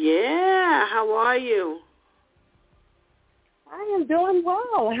 Yeah, how are you? I am doing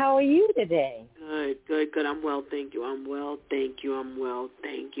well. How are you today? Good. I'm well, thank you.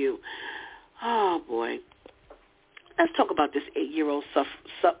 Oh, boy. Let's talk about this 8-year-old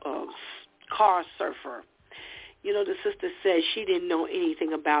car surfer. The sister says she didn't know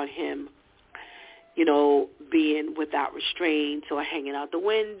anything about him, being without restraints or hanging out the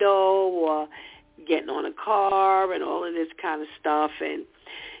window or getting on a car and all of this kind of stuff. And,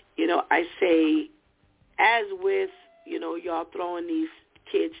 I say, as with, y'all throwing these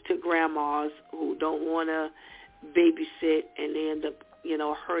kids to grandmas who don't want to babysit and they end up,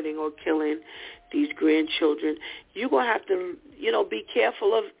 hurting or killing these grandchildren, you're going to have to, be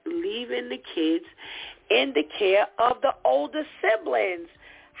careful of leaving the kids in the care of the older siblings.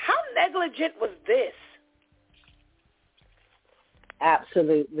 How negligent was this?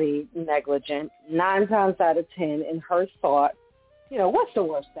 Absolutely negligent. 9 times out of 10, in her thought, what's the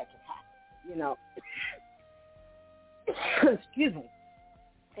worst that could happen? Excuse me.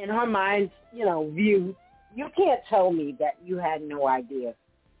 In her mind's, view, you can't tell me that you had no idea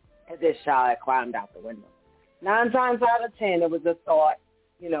that this child had climbed out the window. 9 times out of 10, it was a thought,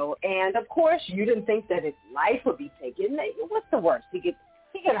 and of course you didn't think that his life would be taken. What's the worst? He could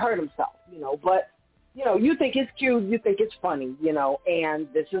hurt himself, but, you think it's cute, you think it's funny, and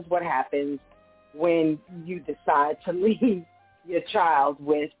this is what happens when you decide to leave your child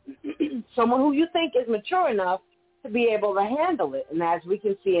with someone who you think is mature enough to be able to handle it. And as we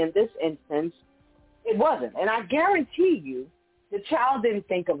can see in this instance, it wasn't. And I guarantee you, the child didn't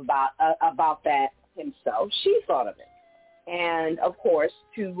think about that himself. She thought of it. And, of course,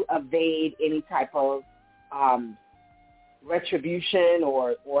 to evade any type of retribution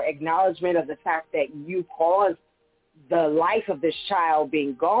or acknowledgement of the fact that you caused the life of this child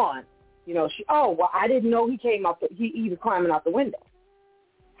being gone, I didn't know he was climbing out the window.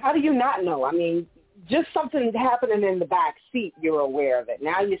 How do you not know? I mean, just something happening in the back seat, you're aware of it.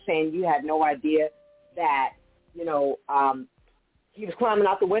 Now you're saying you had no idea that, he was climbing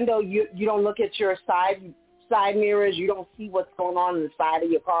out the window. You don't look at your side mirrors. You don't see what's going on in the side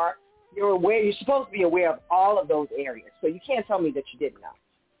of your car. You're aware. You're supposed to be aware of all of those areas. So you can't tell me that you didn't know.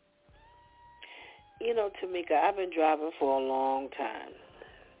 Tamika, I've been driving for a long time.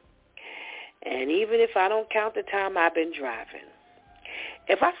 And even if I don't count the time I've been driving,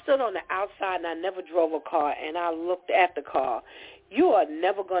 if I stood on the outside and I never drove a car and I looked at the car, you are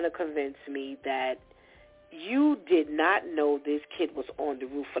never going to convince me that you did not know this kid was on the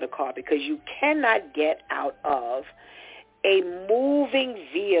roof of the car, because you cannot get out of a moving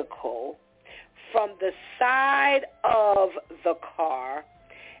vehicle from the side of the car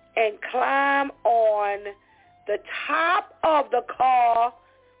and climb on the top of the car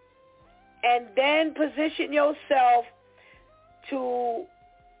and then position yourself to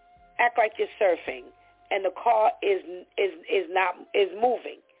act like you're surfing, and the car is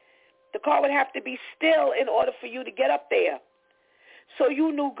moving. The car would have to be still in order for you to get up there. So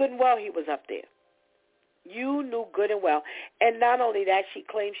you knew good and well he was up there. You knew good and well. And not only that, she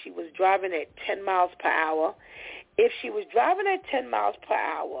claimed she was driving at 10 miles per hour. If she was driving at 10 miles per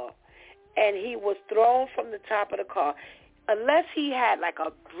hour and he was thrown from the top of the car, unless he had like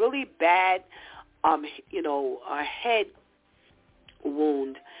a really bad a head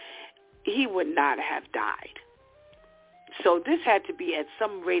wound, he would not have died. So this had to be at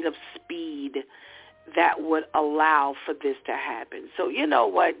some rate of speed that would allow for this to happen. So you know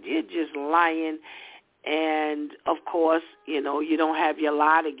what? You're just lying. And, of course, you don't have your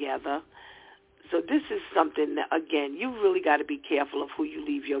lie together. So this is something that, again, you really got to be careful of who you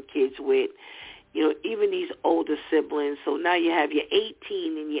leave your kids with. Even these older siblings. So now you have your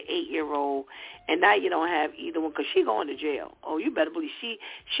 18 and your 8-year-old, and now you don't have either one because she's going to jail. Oh, you better believe she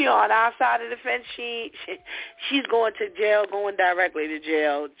on our side of the fence. She's going to jail, going directly to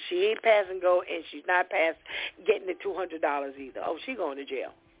jail. She ain't passing go, and she's not past getting the $200 either. Oh, she going to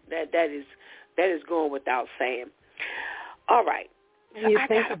jail. That is going without saying. All right. So you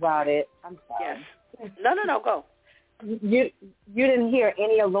think about it. I'm sorry. Yes. No, go. You didn't hear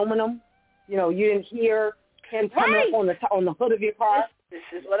any aluminum. You didn't hear him coming up on the hood of your car. This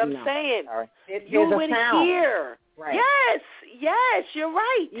is what I'm saying. Sorry. You would hear. Right. Yes, you're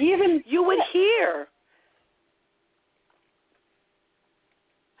right. You would hear.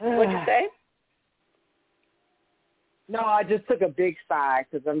 What'd you say? No, I just took a big sigh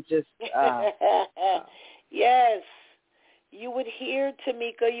because I'm just. Yes, you would hear,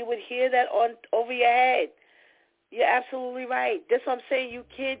 Tamika. You would hear that over your head. You're absolutely right. That's what I'm saying. You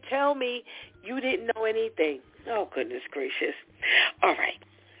can't tell me you didn't know anything. Oh, goodness gracious. All right.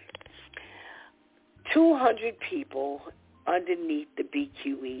 200 people underneath the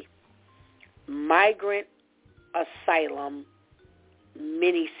BQE, migrant asylum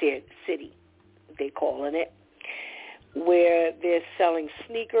mini-city, they calling it, where they're selling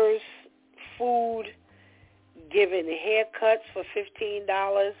sneakers, food, giving haircuts for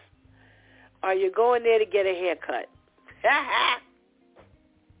 $15. Are you going there to get a haircut?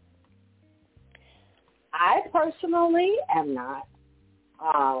 I personally am not.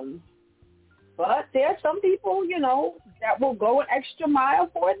 But there are some people, that will go an extra mile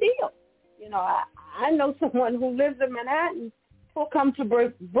for a deal. I know someone who lives in Manhattan who'll come to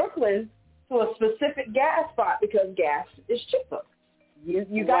Brooklyn to a specific gas spot because gas is cheaper.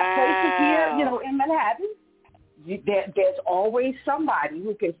 You got places here, in Manhattan. There's always somebody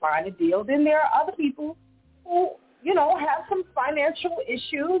who can find a deal. Then there are other people who, have some financial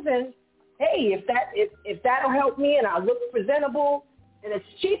issues. And hey, if that'll help me and I look presentable and it's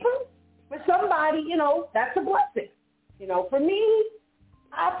cheaper for somebody, that's a blessing. For me,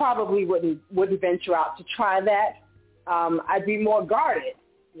 I probably wouldn't venture out to try that. I'd be more guarded.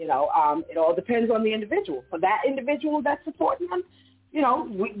 It all depends on the individual. For that individual that's supporting them,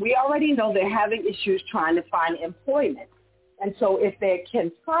 we already know they're having issues trying to find employment. And so if they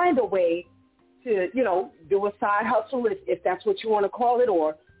can find a way to, do a side hustle, if that's what you want to call it,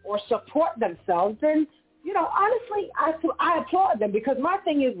 or support themselves, then, honestly, I applaud them because my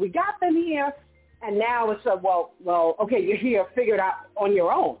thing is we got them here and now it's well, okay, you're here, figure it out on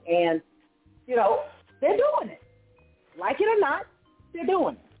your own. And, they're doing it. Like it or not, they're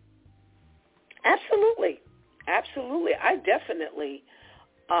doing it. Absolutely. I definitely,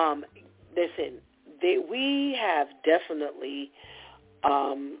 listen, we have definitely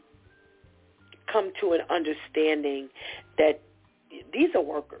come to an understanding that these are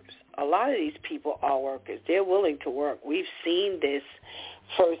workers. A lot of these people are workers. They're willing to work. We've seen this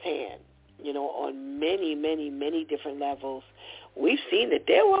firsthand, on many, many, many different levels. We've seen that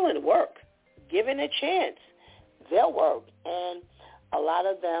they're willing to work. Given a chance, they'll work. And a lot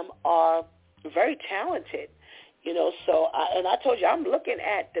of them are very talented. So I told you, I'm looking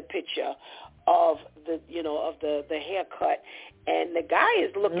at the picture of the haircut, and the guy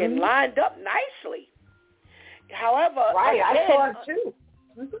is looking lined up nicely. However, right, I saw it too.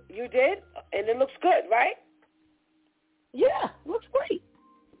 You did, and it looks good, right? Yeah, looks great.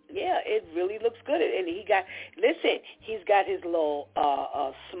 Yeah, it really looks good, and he's got his little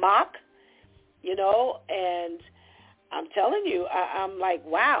smock, and I'm telling you, I'm like,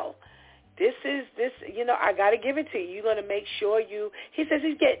 wow. This, I got to give it to you. You're going to make sure he says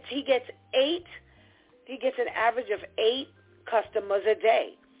he gets an average of 8 customers a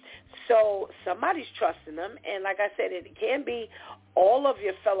day. So somebody's trusting them. And like I said, it can be all of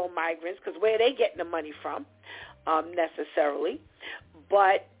your fellow migrants because where are they getting the money from necessarily.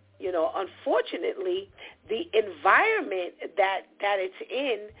 But, unfortunately, the environment that it's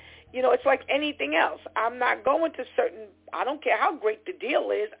in, it's like anything else. I'm not going to I don't care how great the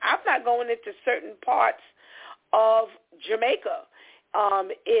deal is, I'm not going into certain parts of Jamaica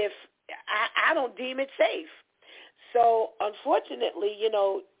if I don't deem it safe. So, unfortunately,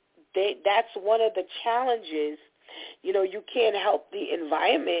 that's one of the challenges. You can't help the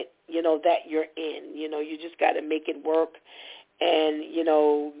environment, that you're in. You just got to make it work and,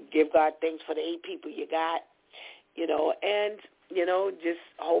 give God thanks for the 8 people you got, and, just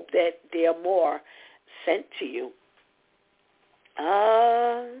hope that there are more sent to you.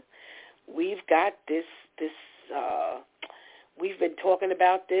 We've got this, we've been talking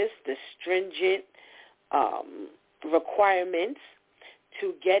about this, the stringent requirements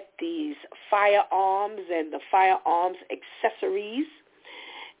to get these firearms and the firearms accessories.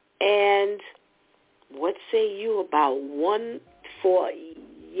 And what say you about one for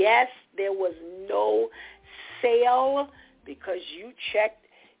yes, there was no sale because you checked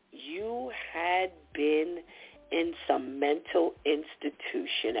you had been in some mental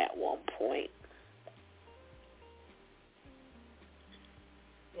institution at one point?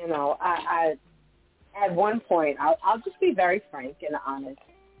 I at one point, I'll just be very frank and honest.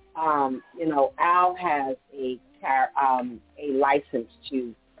 Al has a license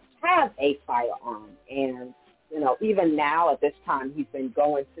to have a firearm, and even now at this time, he's been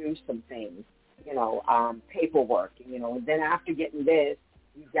going through some things, paperwork, and then after getting this,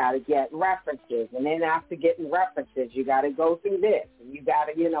 you got to get references, and then after getting references, you got to go through this, and you got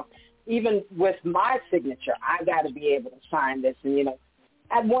to, even with my signature, I got to be able to sign this, and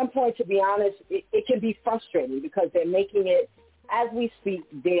at one point, to be honest, it can be frustrating because they're making it, as we speak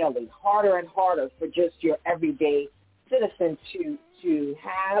daily, harder and harder for just your everyday citizen to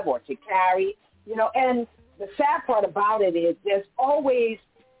have or to carry, and the sad part about it is there's always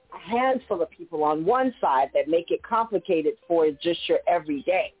a handful of people on one side that make it complicated for just your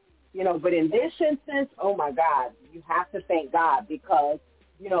everyday, but in this instance, oh my God, you have to thank God because,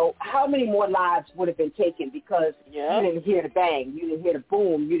 how many more lives would have been taken because you didn't hear the bang, you didn't hear the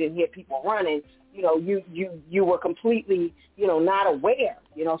boom, you didn't hear people running, you were completely, not aware,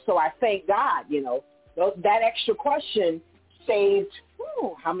 so I thank God, that extra question saved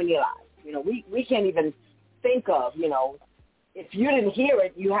how many lives? We can't even think of, if you didn't hear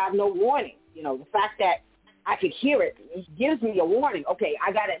it, you have no warning. The fact that I could hear it gives me a warning. Okay,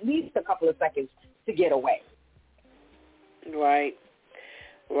 I got at least a couple of seconds to get away. Right.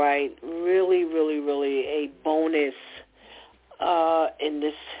 Really, really, really a bonus in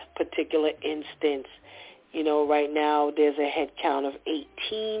this particular instance. Right now there's a head count of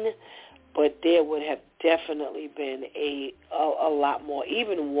 18, but there would have definitely been a lot more,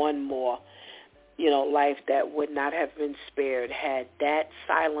 even one more, life that would not have been spared had that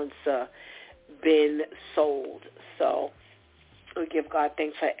silencer been sold. So we give God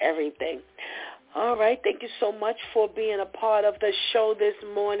thanks for everything. All right. Thank you so much for being a part of the show this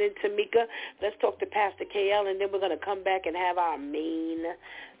morning, Tamika. Let's talk to Pastor KL, and then we're going to come back and have our main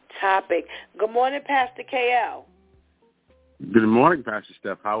topic. Good morning, Pastor KL. Good morning, Pastor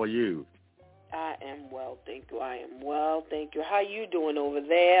Steph. How are you? I am well, thank you. How are you doing over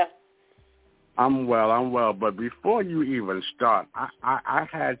there? I'm well. But before you even start, I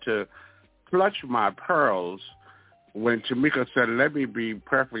had to clutch my pearls when Tamika said, let me be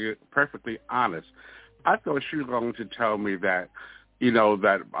perfectly honest. I thought she was going to tell me that,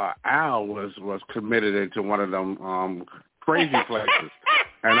 that Al was committed into one of them crazy places.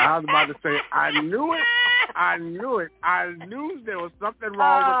 And I was about to say, I knew it. I knew there was something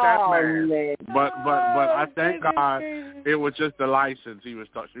wrong with that man. But I thank God it was just the license she was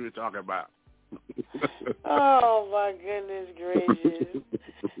talking about. Oh, my goodness gracious.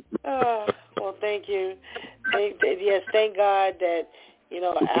 Well, thank you. Thank God that,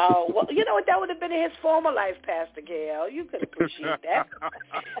 Al, well, you know what, that would have been in his former life, Pastor Gail. You could appreciate that.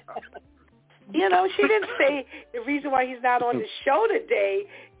 She didn't say the reason why he's not on the show today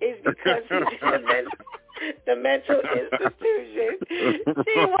is because he's in the mental institution.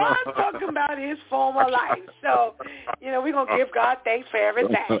 She was talking about his former life. So, we're going to give God thanks for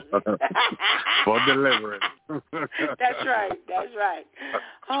everything. For deliverance. That's right.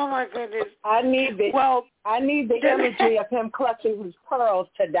 Oh, my goodness. I need the imagery of him clutching his pearls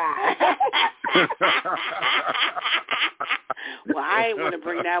to die. Well, I ain't want to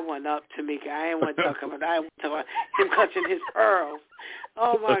bring that one up, Tamika. I ain't want to talk about him clutching his pearls.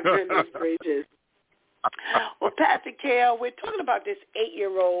 Oh, my goodness gracious. Well, Pastor Kale, we're talking about this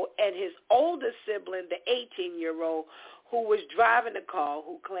 8-year-old and his older sibling, the 18-year-old, who was driving the car,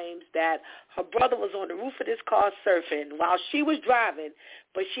 who claims that her brother was on the roof of this car surfing while she was driving,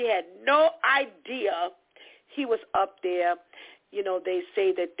 but she had no idea he was up there. They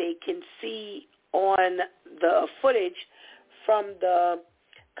say that they can see on the footage from the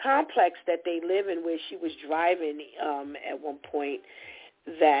complex that they live in where she was driving at one point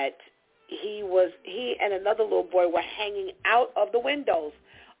that he and another little boy were hanging out of the windows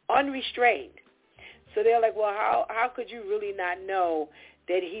unrestrained. So they're like, well, how could you really not know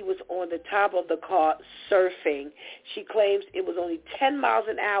that he was on the top of the car surfing. She claims it was only 10 miles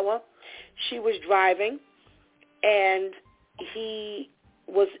an hour. She was driving, and he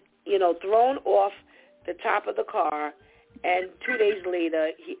was, thrown off the top of the car, and 2 days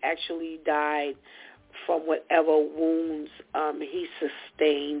later, he actually died from whatever wounds he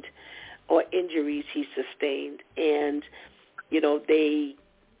sustained or injuries he sustained. And, they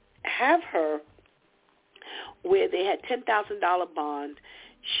have her where they had $10,000 bond.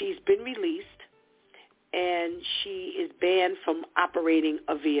 She's been released, and she is banned from operating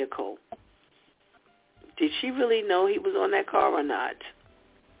a vehicle. Did she really know he was on that car or not?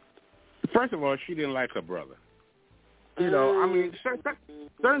 First of all, she didn't like her brother.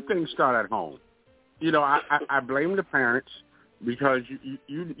 Certain things start at home. I blame the parents because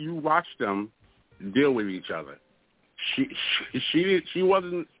you watch them deal with each other. She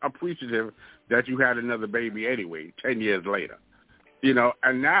wasn't appreciative that you had another baby anyway, 10 years later.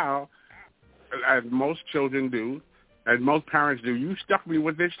 And now, as most children do, as most parents do, you stuck me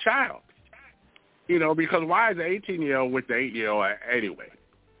with this child. Because why is the 18-year-old with the 8-year-old anyway?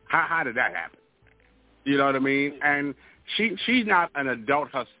 How did that happen? You know what I mean? And she's not an adult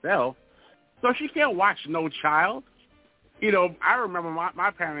herself, so she can't watch no child. I remember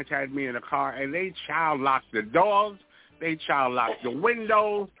my parents had me in a car, and they child locked the doors, they child locked the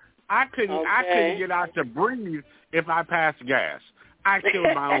windows. I couldn't get out to breathe if I passed gas. I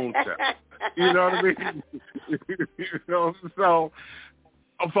killed my own self. You know what I mean? So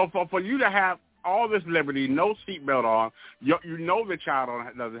for you to have all this liberty, no seatbelt on, the child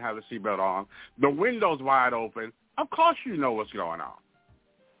doesn't have a seatbelt on, the window's wide open, of course you know what's going on.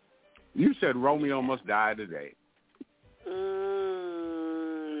 You said Romeo must die today.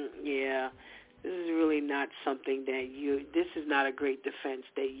 Yeah. This is really not something that this is not a great defense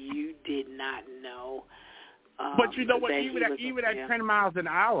that you did not know. But you know what, even at 10 miles an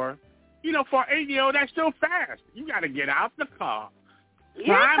hour, for an 8-year-old, that's still fast. You got to get out the car,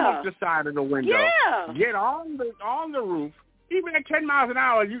 climb up the side of the window, get on the roof. Even at 10 miles an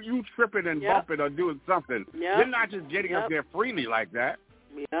hour, you tripping and bumping or doing something. You're not just getting up there freely like that.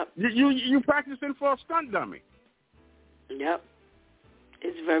 Yep. You practicing for a stunt dummy. Yep.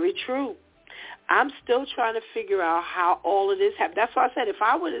 It's very true. I'm still trying to figure out how all of this happened. That's why I said if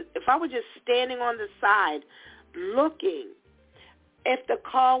I were just standing on the side looking, if the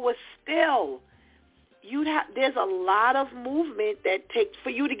car was still, there's a lot of movement that takes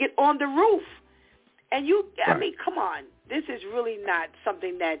for you to get on the roof. And I mean, come on. This is really not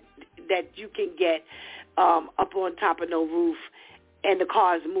something that you can get up on top of no roof and the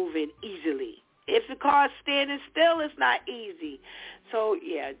car is moving easily. If the car is standing still, it's not easy. So,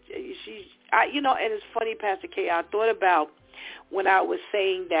 yeah, and it's funny, Pastor K, I thought about when I was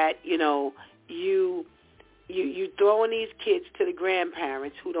saying that, you throwing these kids to the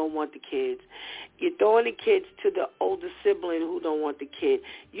grandparents who don't want the kids. You're throwing the kids to the older sibling who don't want the kid.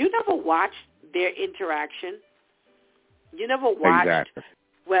 You never watched their interaction. You never watched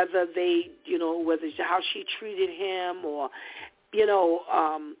whether they, whether how she treated him or,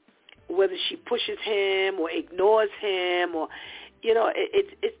 whether she pushes him or ignores him or,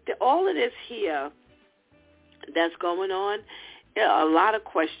 it's all of this here that's going on. A lot of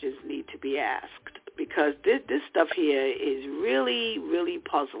questions need to be asked because this stuff here is really, really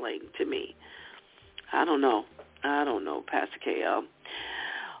puzzling to me. I don't know, Pastor KL.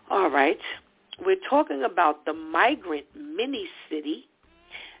 All right. We're talking about the migrant mini-city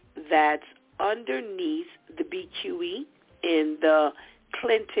that's underneath the BQE in the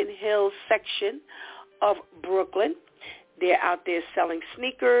Clinton Hills section of Brooklyn. They're out there selling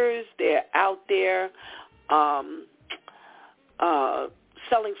sneakers. They're out there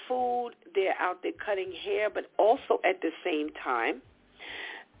selling food. They're out there cutting hair, but also at the same time,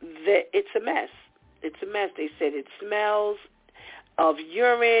 it's a mess. It's a mess. They said it smells of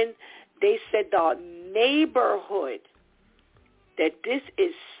urine. They said the neighborhood, that this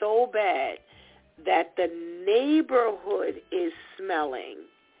is so bad that the neighborhood is smelling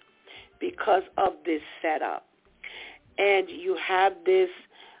because of this setup. And you have this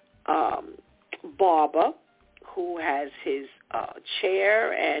barber who has his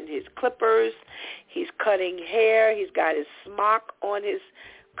chair and his clippers. He's cutting hair. He's got his smock on his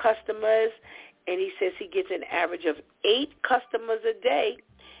customers. And he says he gets an average of 8 customers a day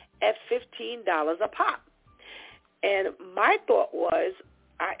at $15 a pop. And my thought was,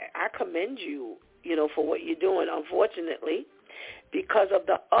 I commend you, for what you're doing. Unfortunately, because of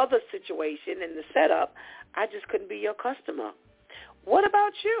the other situation and the setup, I just couldn't be your customer. What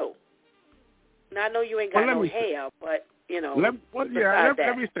about you? Now, I know you ain't got no hair, but, Let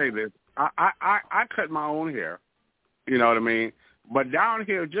me say this. I cut my own hair, you know what I mean? But down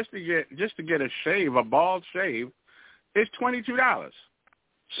here, just to get a shave, a bald shave, it's $22.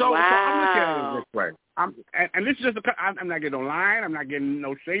 So I'm looking at it this way. And this is just I'm not getting no line. I'm not getting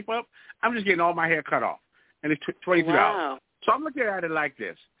no shape up. I'm just getting all my hair cut off, and it's $22. Wow. So I'm looking at it like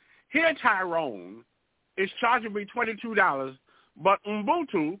this. Here, Tyrone is charging me $22, but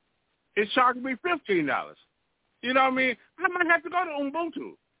Ubuntu is charging me $15. You know what I mean? I might have to go to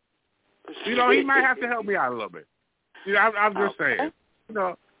Ubuntu. You know, he might have to help me out a little bit. You know, I'm just saying. You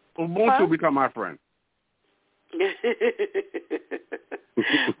know, Ubuntu become my friend.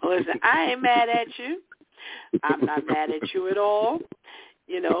 Listen, I ain't mad at you. I'm not mad at you at all.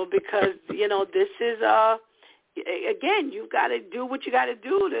 You know, because this is again, you've got to do what you got to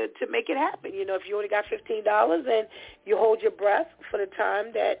do to make it happen. You know, if you only got $15 and you hold your breath for the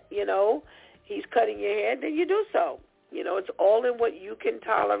time that he's cutting your hair, then you do so. You know, it's all in what you can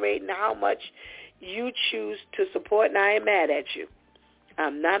tolerate and how much you choose to support. And I ain't mad at you.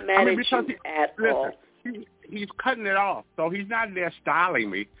 I'm not mad at you at all. He's cutting it off, so he's not there styling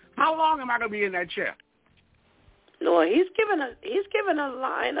me. How long am I going to be in that chair? No, he's given a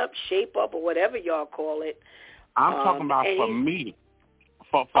line up, shape up, or whatever y'all call it. I'm talking about for me.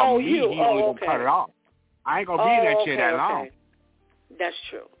 For me, he only going to cut it off. I ain't going to be in that chair that long. That's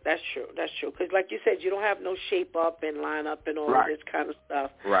true. Because like you said, you don't have no shape up and line up and all of this kind of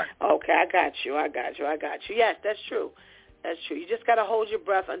stuff. Right. Okay, I got you. Yes, that's true. You just got to hold your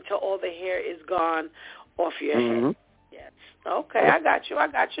breath until all the hair is gone off your head. Yes. Okay, I got you.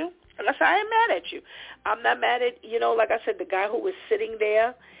 Like I said, I ain't mad at you. I'm not mad at, like I said, the guy who was sitting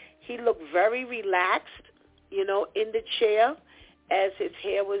there, he looked very relaxed, in the chair as his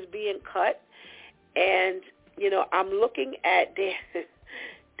hair was being cut. And, I'm looking at, they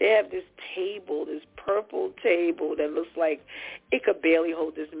have this table, this purple table that looks like it could barely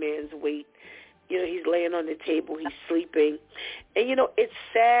hold this man's weight. He's laying on the table, he's sleeping. And, it's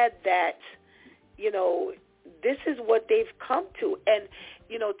sad that, this is what they've come to. And,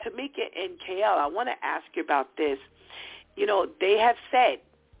 Tamika and KL, I want to ask you about this. They have said,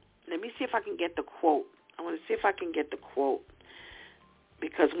 let me see if I can get the quote.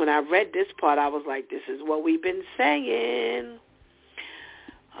 Because when I read this part, I was like, this is what we've been saying.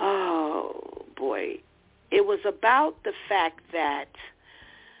 Oh, boy. It was about the fact that,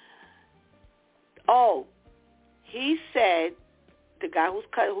 he said, the guy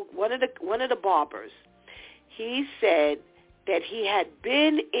one of the barbers, he said that he had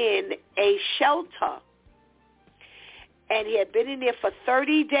been in a shelter and he had been in there for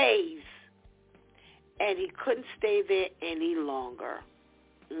 30 days and he couldn't stay there any longer.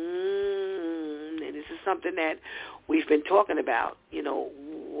 And this is something that we've been talking about.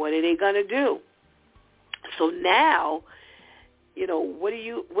 What are they going to do? So now, what do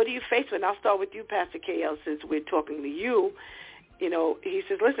you face with? And I'll start with you, Pastor KL, since we're talking to you. He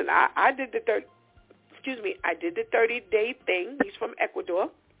says, listen, I did the 30-day thing. He's from Ecuador.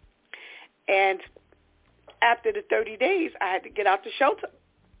 And after the 30 days, I had to get out the shelter.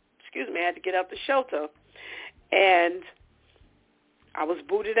 And I was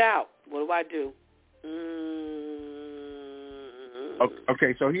booted out. What do I do?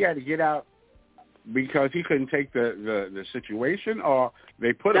 Okay, so he had to get out because he couldn't take the situation, or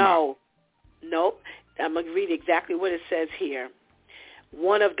they put him out? Nope. I'm going to read exactly what it says here.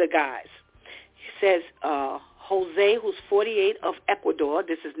 One of the guys, he says, Jose, who's 48, of Ecuador,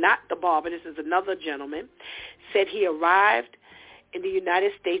 this is not the barber, this is another gentleman, said he arrived in the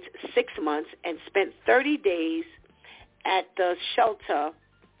United States 6 months and spent 30 days at the shelter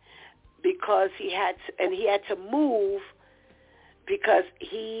because he had to move because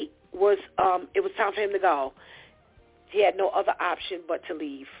it was time for him to go. He had no other option but to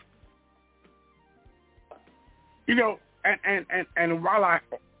leave. And while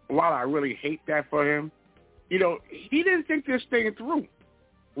I really hate that for him, he didn't think this thing through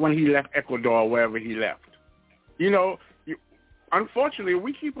when he left Ecuador or wherever he left. Unfortunately,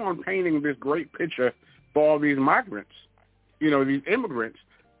 we keep on painting this great picture for all these migrants, these immigrants,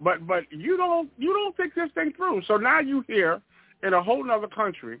 but you don't think this thing through. So now you here in a whole other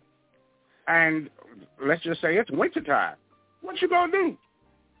country, and let's just say it's wintertime. What you gonna do?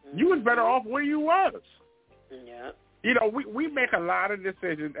 You was better off where you was. Yeah. We make a lot of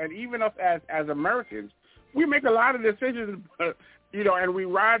decisions, and even us as Americans, we make a lot of decisions, and we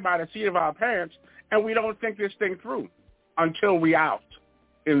ride by the seat of our pants, and we don't think this thing through until we out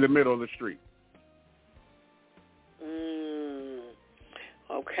in the middle of the street.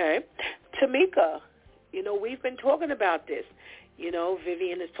 Okay. Tamika, we've been talking about this.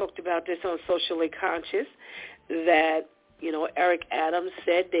 Vivian has talked about this on Socially Conscious, that, Eric Adams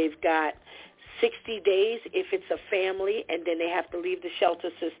said they've got 60 days if it's a family, and then they have to leave the shelter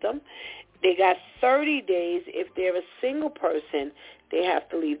system. They got 30 days if they're a single person, they have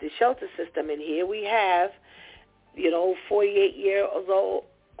to leave the shelter system. And here we have, 48-year-old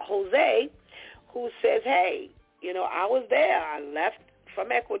Jose, who says, hey, I was there. I left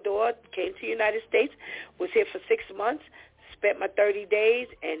from Ecuador, came to the United States, was here for 6 months, spent my 30 days,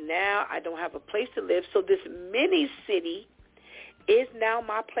 and now I don't have a place to live. So this mini city is now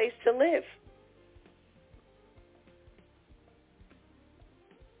my place to live.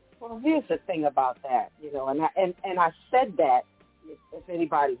 Well, here's the thing about that, and I said that, if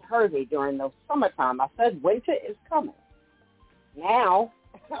anybody heard me during the summertime, I said winter is coming. Now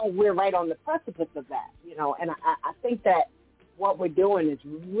we're right on the precipice of that, and I think that what we're doing is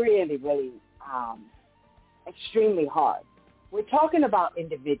really, really extremely hard. We're talking about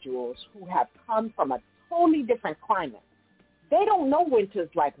individuals who have come from a totally different climate. They don't know winters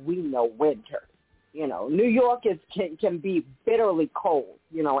like we know winter. New York can be bitterly cold,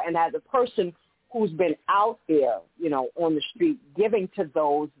 and as a person who's been out there, on the street giving to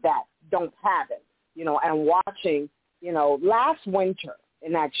those that don't have it, and watching, last winter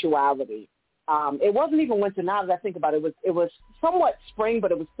in actuality, it wasn't even winter now that I think about it. It was somewhat spring,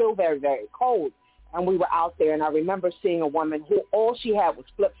 but it was still very, very cold. And we were out there, and I remember seeing a woman who all she had was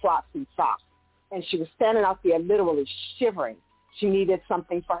flip-flops and socks, and she was standing out there literally shivering. She needed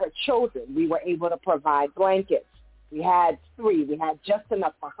something for her children. We were able to provide blankets. We had 3. We had just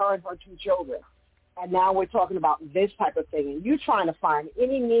enough for her and her 2 children. And now we're talking about this type of thing. And you're trying to find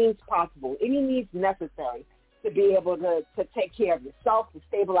any means possible, any means necessary to be able to take care of yourself, to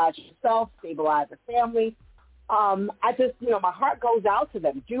stabilize yourself, stabilize a family. I just, my heart goes out to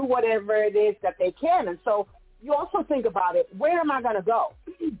them. Do whatever it is that they can. And so you also think about it, where am I going to go?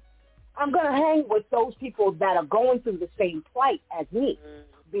 I'm going to hang with those people that are going through the same plight as me,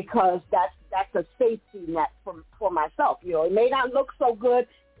 because that's a safety net for myself. It may not look so good,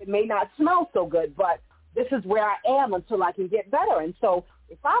 it may not smell so good, but this is where I am until I can get better. And so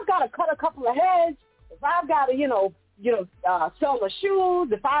if I've got to cut a couple of heads, if I've got to sell my shoes,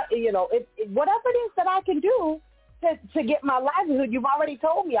 if I whatever it is that I can do to get my livelihood. You've already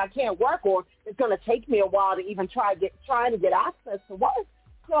told me I can't work, or it's going to take me a while to even trying to get access to work.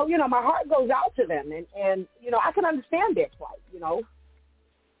 So, my heart goes out to them, and I can understand their plight,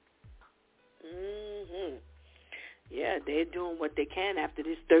 Mm-hmm. Yeah, they're doing what they can after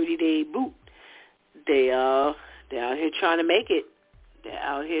this 30-day boot. They're out here trying to make it.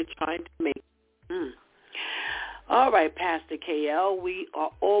 All right, Pastor KL, we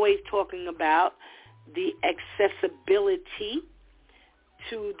are always talking about the accessibility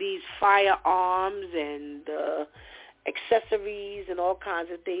to these firearms and accessories and all kinds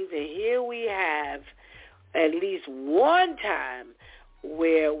of things. And here we have at least one time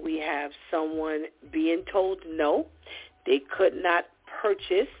where we have someone being told no, they could not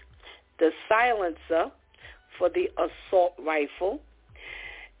purchase the silencer for the assault rifle.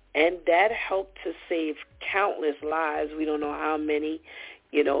 And that helped to save countless lives. We don't know how many,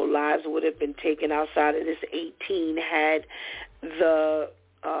 lives would have been taken outside of this 18 had the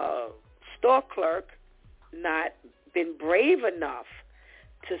store clerk not been brave enough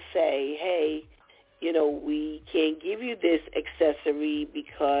to say, hey, we can't give you this accessory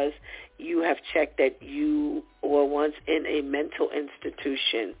because you have checked that you were once in a mental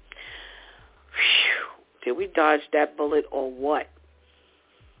institution. Whew. Did we dodge that bullet or what?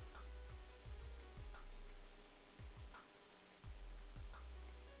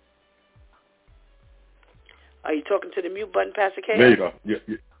 Are you talking to the mute button, Pastor K? There you go.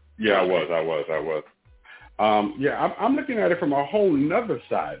 Yeah, I was. I'm looking at it from a whole nother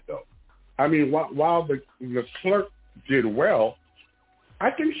side, though. I mean, while the clerk did well,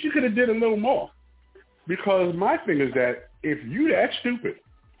 I think she could have did a little more. Because my thing is that if you that stupid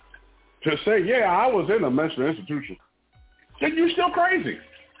to say, yeah, I was in a mental institution, then you're still crazy.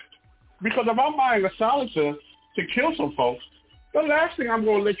 Because if I'm buying a silencer to kill some folks, the last thing I'm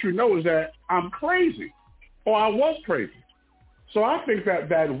going to let you know is that I'm crazy. Or I was crazy. So I think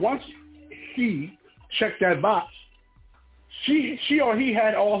that once he checked that box, she or he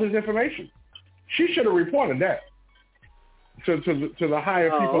had all his information. She should have reported that to the higher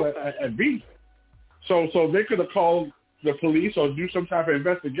people at B. So they could have called the police or do some type of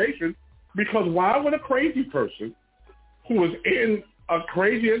investigation, because why would a crazy person who is in a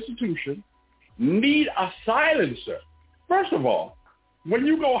crazy institution need a silencer? First of all, when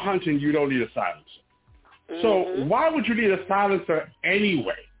you go hunting, you don't need a silencer. So why would you need a silencer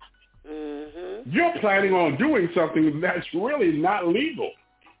anyway? Mm-hmm. You're planning on doing something that's really not legal.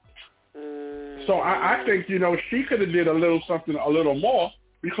 Mm-hmm. So I think, she could have did a little something a little more,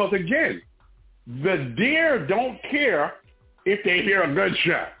 because, again, The deer don't care if they hear a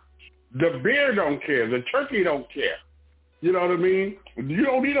gunshot. The bear don't care. The turkey don't care. You know what I mean? You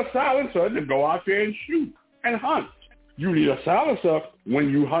don't need a silencer to go out there and shoot and hunt. You need a silencer when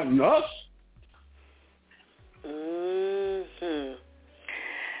you hunting us. Mm-hmm.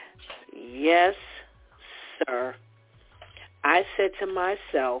 Yes, sir. I said to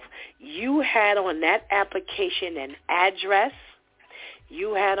myself, you had on that application an address.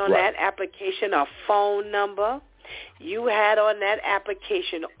 You had on that application a phone number. You had on that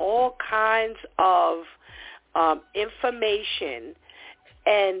application all kinds of information,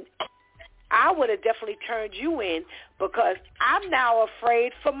 and I would have definitely turned you in because I'm now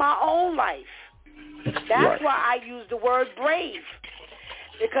afraid for my own life. That's why I use the word brave.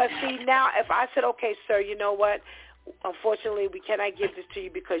 Because, see, now if I said, okay, sir, you know what? Unfortunately, we cannot give this to you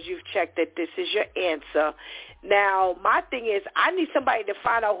because you've checked that this is your answer. Now, my thing is I need somebody to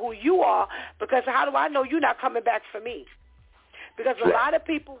find out who you are because how do I know you're not coming back for me? Because a lot of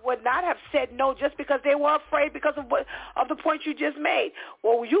people would not have said no just because they were afraid because of the point you just made.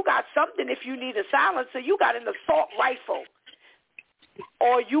 Well, you got something if you need a silencer. You got an assault rifle.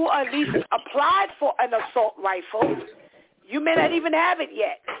 Or you at least applied for an assault rifle. You may not even have it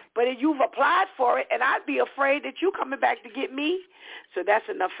yet, but you've applied for it, and I'd be afraid that you coming back to get me. So that's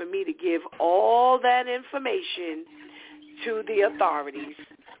enough for me to give all that information to the authorities.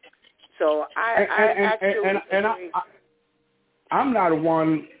 So I'm not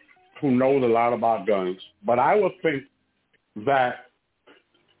one who knows a lot about guns, but I would think that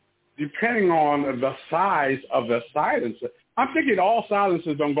depending on the size of the silencer, I'm thinking all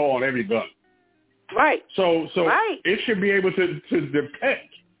silencers don't go on every gun. Right. So it should be able to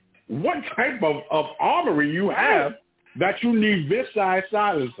depict what type of armory you have that you need this size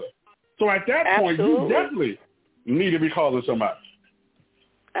silencer. So at that point, you definitely need to be calling somebody.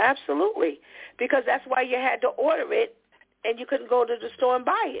 Absolutely. Because that's why you had to order it and you couldn't go to the store and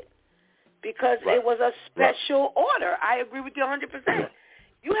buy it because it was a special order. I agree with you 100%.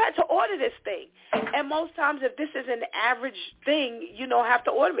 You had to order this thing. And most times if this is an average thing, you don't have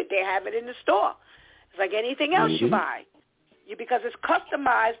to order it. They have it in the store. It's like anything else you buy. Because it's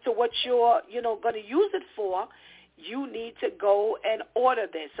customized to what you're, going to use it for, you need to go and order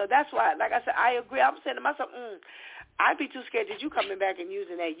this. So that's why, like I said, I agree. I'm saying to myself, I'd be too scared that you coming back and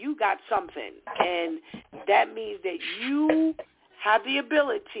using that. You got something. And that means that you have the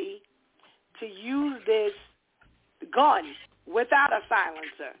ability to use this gun without a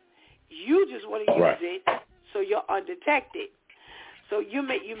silencer. You just want to use it so you're undetected. So you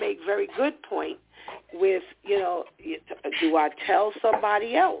make very good point with, do I tell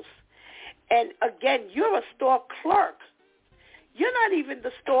somebody else? And again, you're a store clerk. You're not even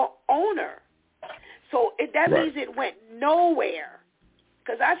the store owner. So that means it went nowhere.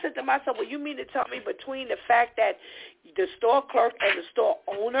 Because I said to myself, well, you mean to tell me between the fact that the store clerk and the store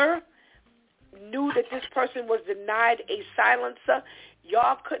owner knew that this person was denied a silencer,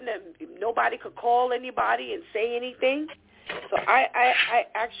 y'all nobody could call anybody and say anything? So I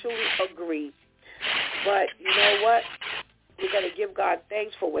actually agree. But you know what? We got to give God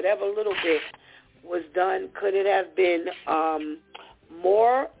thanks for whatever little bit was done. Could it have been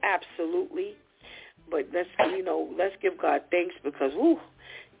more? Absolutely. But let's give God thanks because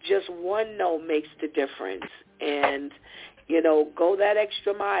just one no makes the difference. And go that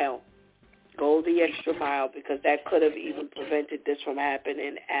extra mile. Go the extra mile because that could have even prevented this from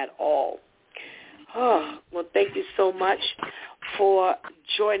happening at all. Oh, well, thank you so much for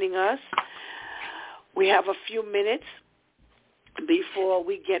joining us. We have a few minutes before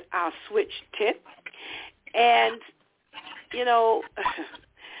we get our switch tip. And,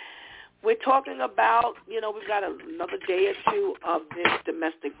 we're talking about, we've got another day or two of this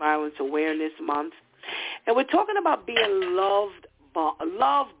Domestic Violence Awareness Month. And we're talking about being love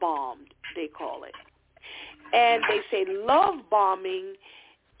bombed, they call it. And they say love bombing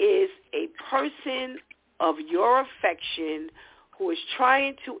is a person of your affection who is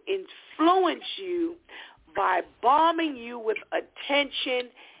trying to influence you by bombing you with attention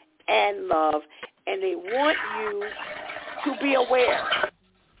and love, and they want you to be aware.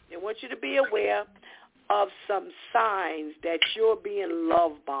 They want you to be aware of some signs that you're being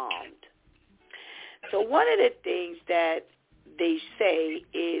love bombed. So one of the things that they say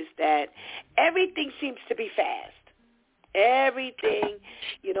is that everything seems to be fast. Everything,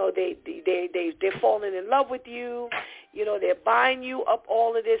 they're falling in love with you. They're buying you up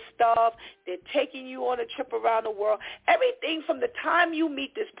all of this stuff. They're taking you on a trip around the world. Everything from the time you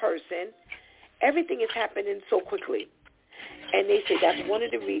meet this person, everything is happening so quickly. And they say that's one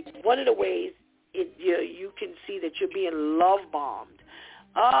of the ways you can see that you're being love bombed.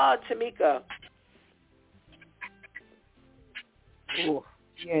 Tamika, Ooh,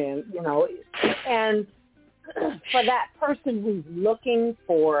 yeah, and for that person who's looking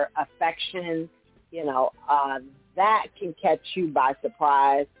for affection, that can catch you by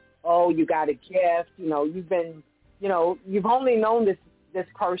surprise. Oh, you got a gift. You've only known this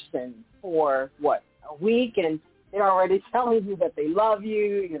person for a week, and they're already telling you that they love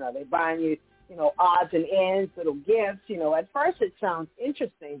you. They're buying you, odds and ends, little gifts. At first it sounds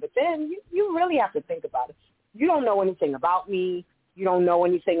interesting, but then you really have to think about it. You don't know anything about me. You don't know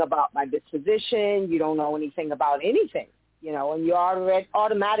anything about my disposition. You don't know anything about anything, and you're already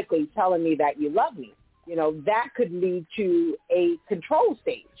automatically telling me that you love me. That could lead to a control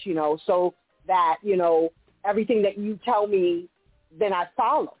stage, so that, everything that you tell me, then I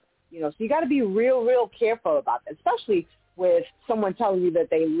follow, So you got to be real, real careful about that, especially with someone telling you that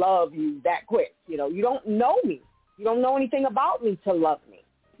they love you that quick. You don't know me. You don't know anything about me to love me.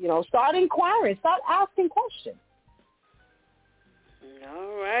 Start inquiring. Start asking questions.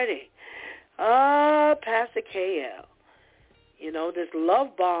 All righty. Pastor KL, this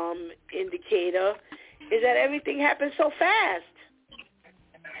love bomb indicator is that everything happens so fast.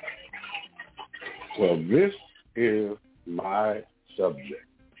 Well, this is my subject.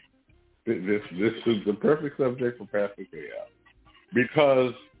 This is the perfect subject for Pastor KL.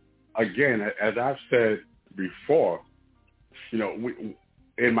 Because, again, as I've said before,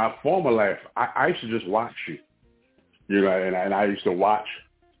 in my former life, I used to just watch you. And I used to watch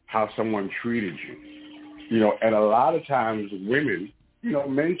how someone treated you. And a lot of times women,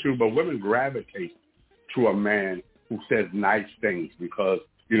 men too, but women gravitate to a man who says nice things because,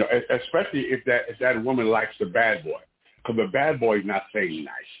 especially if that woman likes the bad boy. Because the bad boy is not saying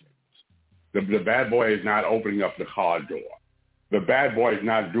nice things. The bad boy is not opening up the car door. The bad boy is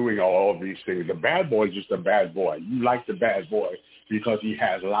not doing all of these things. The bad boy is just a bad boy. You like the bad boy because he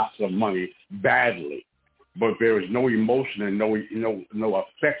has lots of money badly. But there is no emotion and no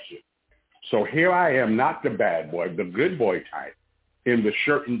affection. So here I am, not the bad boy, the good boy type, in the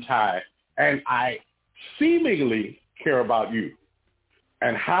shirt and tie, and I seemingly care about you.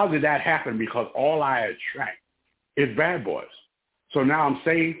 And how did that happen? Because all I attract is bad boys. So now I'm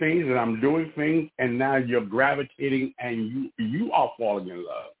saying things and I'm doing things, and now you're gravitating and you are falling in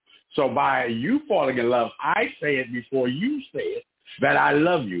love. So by you falling in love, I say it before you say it, that I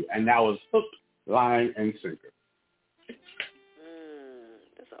love you, and that was hooked, line, and sinker.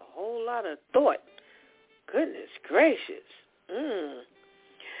 There's a whole lot of thought. Goodness gracious.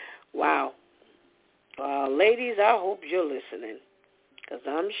 Wow. Ladies, I hope you're listening, because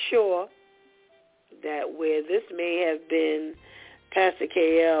I'm sure that where this may have been Pastor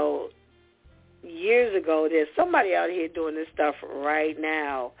KL years ago, there's somebody out here doing this stuff right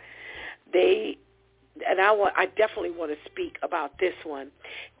now. I definitely want to speak about this one.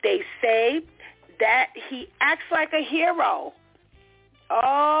 They say that he acts like a hero.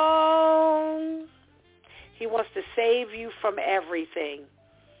 Oh, he wants to save you from everything.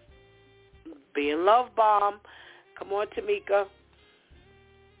 Be a love bomb. Come on, Tamika.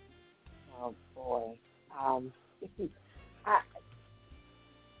 Oh, boy.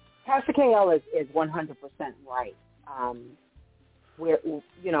 Pastor KL is 100% right. And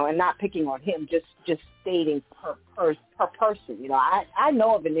not picking on him, just stating per person. I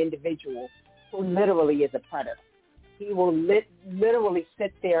know of an individual who literally is a predator. He will literally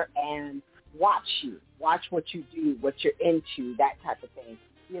sit there and watch what you do, what you're into, that type of thing.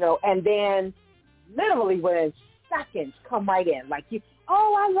 And then literally within seconds come right in. Like,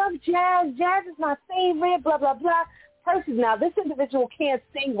 I love jazz. Jazz is my favorite, blah, blah, blah. Person. Now, this individual can't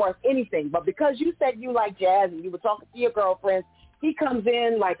sing worth anything, but because you said you like jazz and you were talking to your girlfriends, he comes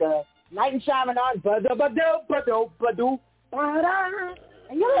in like a knight in shining on,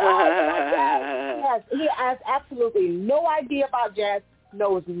 and you're like, jazz. He has absolutely no idea about jazz,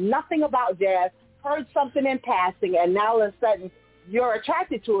 knows nothing about jazz, heard something in passing, and now all of a sudden you're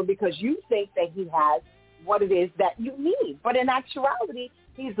attracted to him because you think that he has what it is that you need. But in actuality,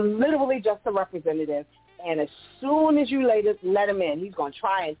 he's literally just a representative. And as soon as you let him in, he's going to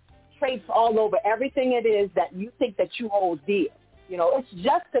try and traipse all over everything it is that you think that you hold dear. It's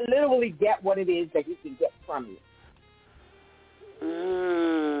just to literally get what it is that he can get from you.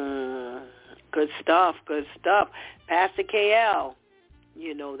 Good stuff, good stuff. Pastor KL,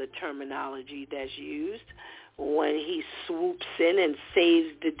 the terminology that's used when he swoops in and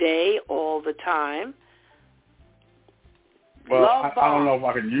saves the day all the time. Well, I don't know if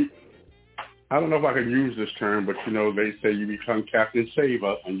I can use this term, but they say you become Captain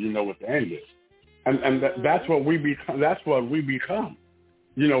Saver, and you know what the end is, and that's what we become. That's what we become.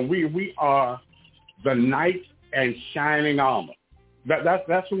 We are the knight and shining armor.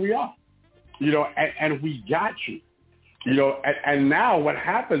 That's who we are. And we got you. You know, and now what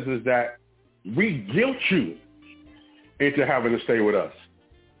happens is that we guilt you into having to stay with us.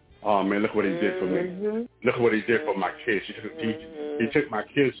 Oh, man, look what he did for me. Look what he did for my kids. He took my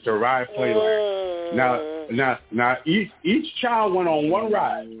kids to ride Playland. Now, each child went on one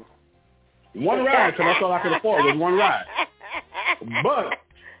ride. One ride, because that's all I could afford was one ride. But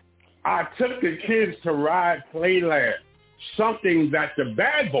I took the kids to ride Playland, something that the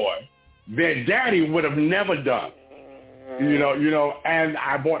bad boy, their daddy, would have never done. You know, and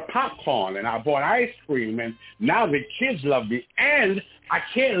I bought popcorn and I bought ice cream, and now the kids love me, and I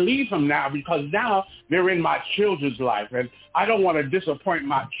can't leave them now because now they're in my children's life, and I don't want to disappoint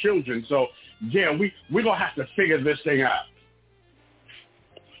my children. So, yeah, we're going to have to figure this thing out.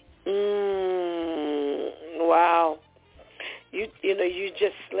 Wow. You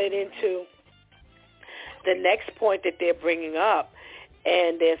just slid into the next point that they're bringing up,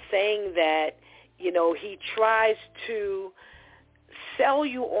 and they're saying that, he tries to sell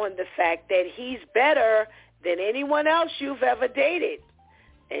you on the fact that he's better than anyone else you've ever dated,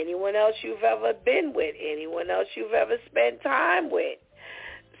 anyone else you've ever been with, anyone else you've ever spent time with.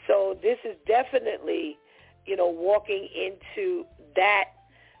 So this is definitely, walking into that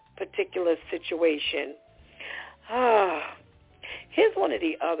particular situation. Here's one of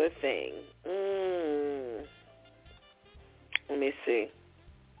the other things. Let me see.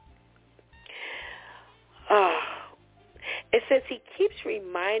 It says he keeps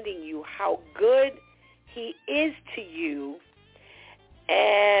reminding you how good he is to you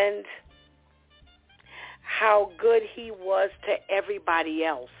and how good he was to everybody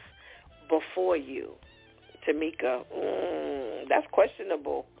else before you. Tamika, that's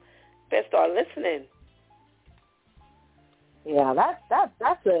questionable. Better start listening. Yeah,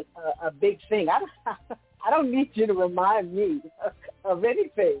 that's a big thing. I don't need you to remind me of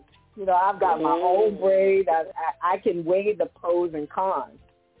anything. I've got my own brain. I can weigh the pros and cons.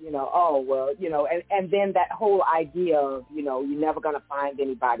 And then that whole idea of, you're never going to find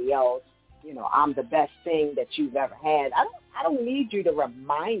anybody else. I'm the best thing that you've ever had. I don't need you to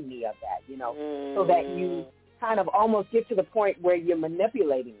remind me of that, so that you kind of almost get to the point where you're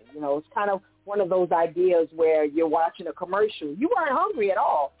manipulating it. It's kind of one of those ideas where you're watching a commercial. You weren't hungry at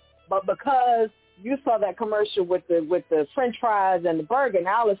all, but because you saw that commercial with the French fries and the burger,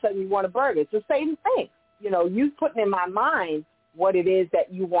 now all of a sudden you want a burger. It's the same thing. You putting in my mind what it is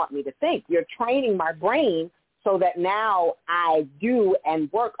that you want me to think. You're training my brain so that now I do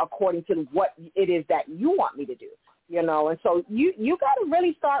and work according to what it is that you want me to do. And so you got to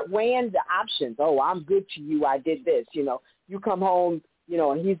really start weighing the options. Oh, I'm good to you. I did this. You come home,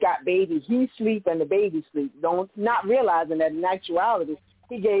 and he's got baby. He sleep and the baby sleep. Not realizing that in actuality,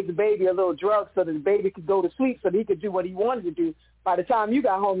 he gave the baby a little drug so that the baby could go to sleep so that he could do what he wanted to do. By the time you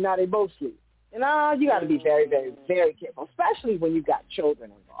got home, now they both sleep. You got to be very, very, very careful, especially when you've got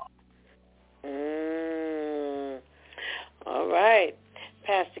children involved. All right.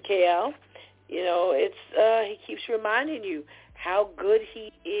 Pastor KL, he keeps reminding you how good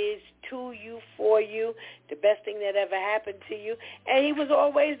he is to you, for you, the best thing that ever happened to you, and he was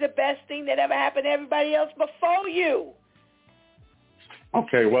always the best thing that ever happened to everybody else before you.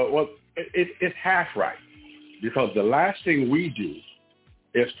 Okay, well, it's half right, because the last thing we do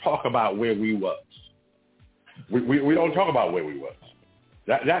is talk about where we was. We don't talk about where we was.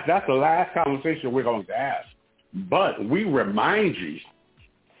 That's the last conversation we're going to have. But we remind you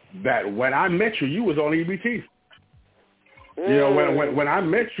that when I met you, you was on EBT. When I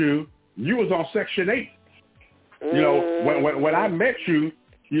met you, you was on Section 8. When I met you,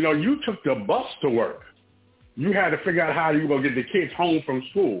 you took the bus to work. You had to figure out how you were going to get the kids home from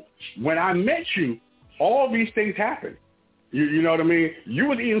school. When I met you, all these things happened. You know what I mean? You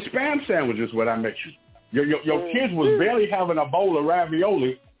was eating Spam sandwiches when I met you. Your kids was barely having a bowl of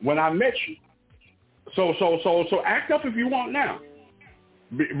ravioli when I met you. So act up if you want now.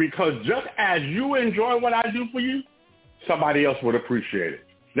 Because just as you enjoy what I do for you, somebody else would appreciate it.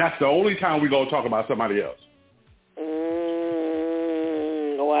 That's the only time we're going to talk about somebody else.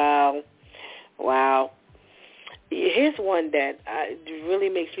 Wow. Here's one that really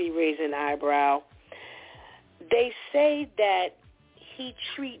makes me raise an eyebrow. They say that he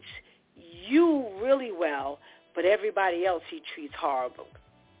treats you really well, but everybody else he treats horrible.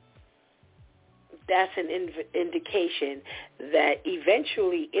 That's an indication that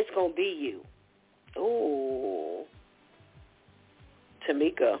eventually it's going to be you. Ooh.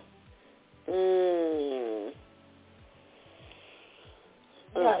 Tamika.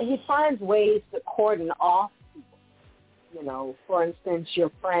 Yeah, he finds ways to cordon off people. For instance,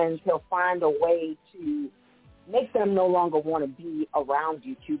 your friends, he'll find a way to make them no longer want to be around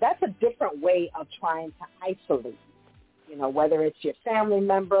you too. That's a different way of trying to isolate whether it's your family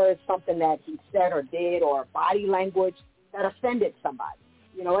member, something that he said or did, or body language that offended somebody.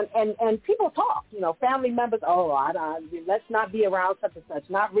 And people talk, family members, let's not be around such and such,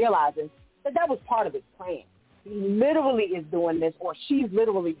 not realizing that was part of his plan. He literally is doing this, or she's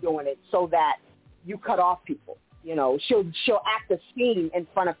literally doing it so that you cut off people. She'll act a scene in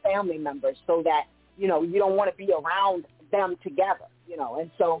front of family members so that, you don't want to be around them together,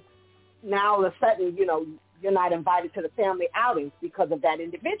 And so now all of a sudden, you're not invited to the family outings because of that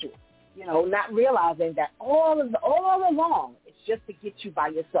individual, not realizing that all along it's just to get you by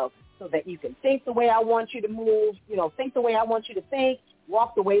yourself so that you can think the way I want you to move, think the way I want you to think,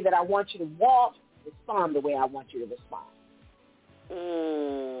 walk the way that I want you to walk, respond the way I want you to respond.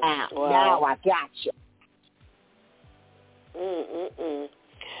 Now I got you.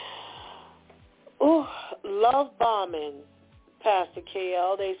 Ooh, love bombing, Pastor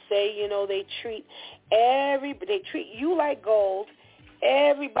KL. They say, they treat you like gold,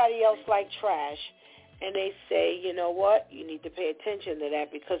 everybody else like trash. And they say, you know what? You need to pay attention to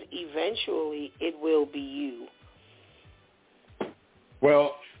that because eventually it will be you.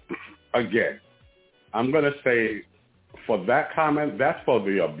 Well, again, I'm going to say for that comment, that's for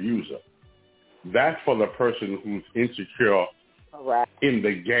the abuser. That's for the person who's insecure in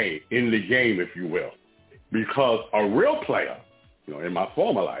the game, if you will. Because a real player, in my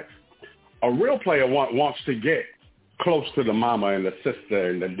former life, a real player wants to get close to the mama and the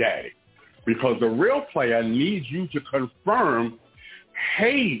sister and the daddy. Because the real player needs you to confirm,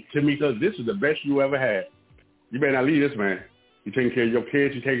 hey, Tamika, this is the best you ever had. You better not leave this man. You taking care of your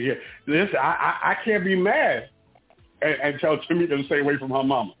kids. You taking care. Listen, I can't be mad and tell Tamika to stay away from her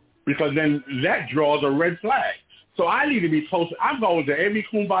mama because then that draws a red flag. So I need to be close. I'm going to every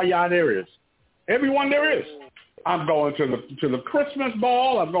kumbaya there is, everyone there is. I'm going to the Christmas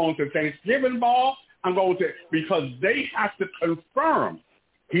ball. I'm going to Thanksgiving ball. I'm going to because they have to confirm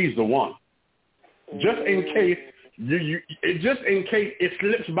he's the one. Just in case it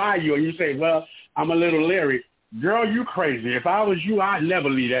slips by you and you say, well, I'm a little leery. Girl, you crazy. If I was you, I'd never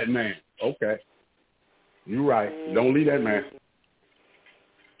leave that man. Okay. You're right. Don't leave that man.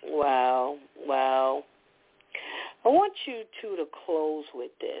 Wow. I want you two to close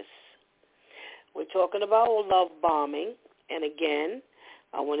with this. We're talking about love bombing. And again,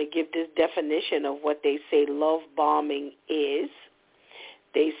 I want to give this definition of what they say love bombing is.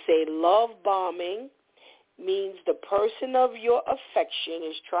 They say love bombing means the person of your affection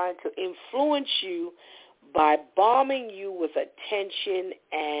is trying to influence you by bombing you with attention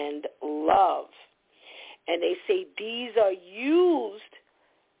and love. And they say these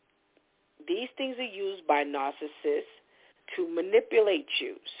things are used by narcissists to manipulate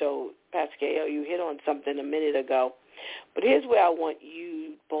you. So, Pastor K.L., you hit on something a minute ago. But here's where I want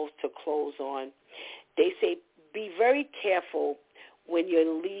you both to close on. They say be very careful when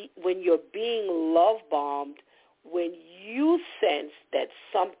you're being love bombed, when you sense that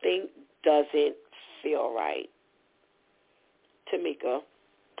something doesn't feel right. Tamika,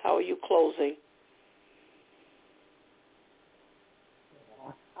 how are you closing?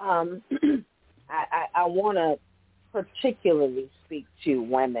 I want to particularly speak to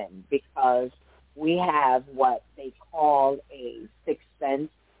women because we have what they call a sixth sense.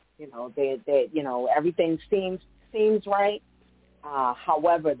 They everything seems right.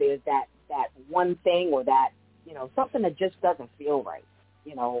 However, there's that one thing or that, something that just doesn't feel right.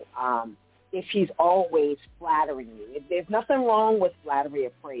 If he's always flattering you, there's nothing wrong with flattery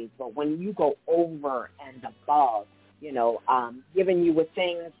or praise, but when you go over and above, giving you with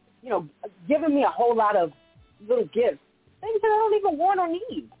things, giving me a whole lot of little gifts, things that I don't even want or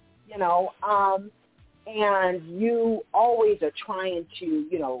need, and you always are trying to,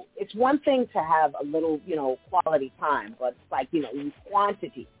 it's one thing to have a little, quality time, but it's like,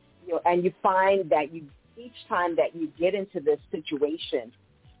 quantity, and you find that each time that you get into this situation,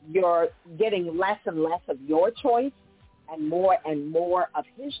 you're getting less and less of your choice and more of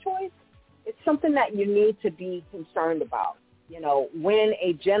his choice. It's something that you need to be concerned about. When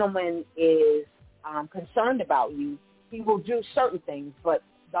a gentleman is concerned about you, he will do certain things, but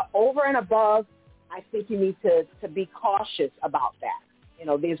the over and above, I think you need to be cautious about that.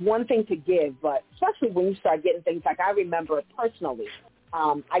 There's one thing to give, but especially when you start getting things like I remember personally,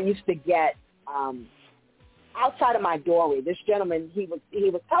 I used to get outside of my doorway, this gentleman, he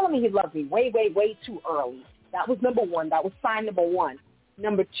was telling me he loved me way, way, way too early. That was number one. That was sign number one.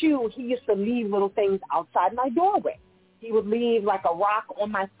 Number two, he used to leave little things outside my doorway. He would leave like a rock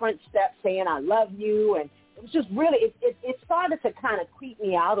on my front step saying, I love you. And it was just really, it started to kind of creep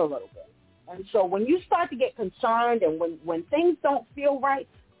me out a little bit. And so when you start to get concerned and when things don't feel right,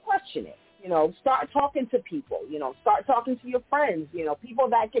 question it. Start talking to people, start talking to your friends, people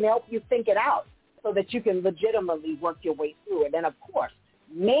that can help you think it out so that you can legitimately work your way through it. And, of course,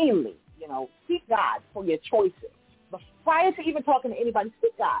 mainly, seek God for your choices. But prior to even talking to anybody,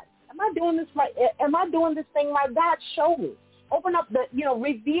 seek God. Am I doing this right? Am I doing this thing right? God, show me. Open up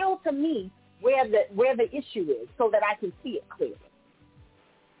reveal to me where the issue is so that I can see it clearly.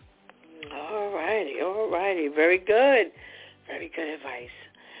 All righty. Very good. Very good advice.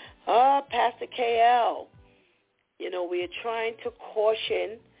 Pastor KL, we are trying to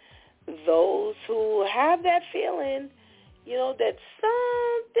caution those who have that feeling, that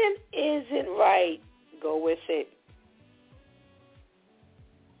something isn't right. Go with it.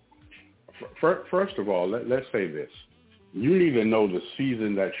 First of all, let's say this. You need to know the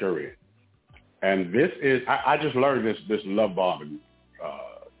season that you're in. And this is, I just learned this love bombing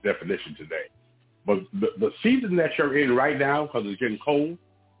definition today. But the season that you're in right now, because it's getting cold,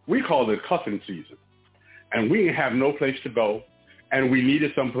 we call it cussing season. And we have no place to go, and we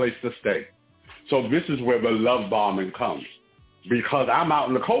needed some place to stay. So this is where the love bombing comes, because I'm out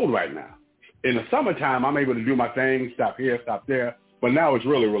in the cold right now. In the summertime, I'm able to do my thing, stop here, stop there, but now it's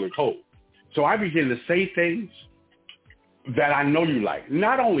really, really cold. So I begin to say things that I know you like.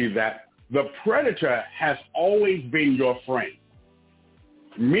 Not only that, the predator has always been your friend,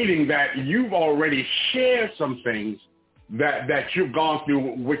 meaning that you've already shared some things that you've gone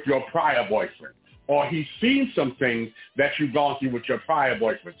through with your prior boyfriend, or he's seen some things that you've gone through with your prior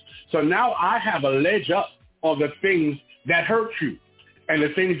boyfriend. So now I have a ledge up on the things that hurt you and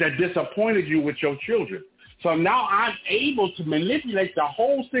the things that disappointed you with your children. So now I'm able to manipulate the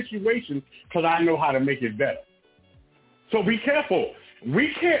whole situation because I know how to make it better. So be careful.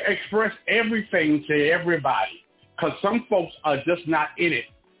 We can't express everything to everybody because some folks are just not in it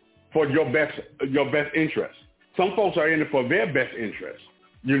for your best interest. Some folks are in it for their best interest.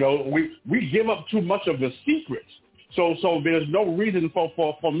 We give up too much of the secrets. So there's no reason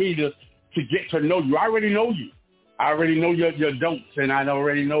for me to get to know you. I already know you. I already know your don'ts, and I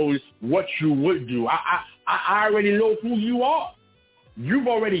already know what you would do. I already know who you are. You've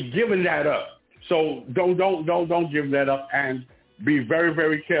already given that up. So don't give that up, and be very,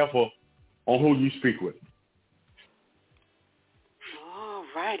 very careful on who you speak with. All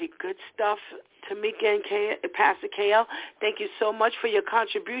righty, good stuff, Tamika and Pastor KL. Thank you so much for your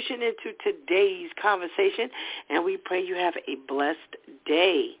contribution into today's conversation, and we pray you have a blessed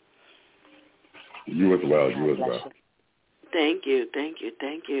day. You as well. You as well. Thank you.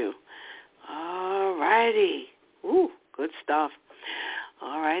 All righty. Ooh, good stuff.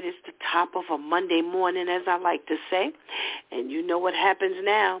 All right, it's the top of a Monday morning, as I like to say. And you know what happens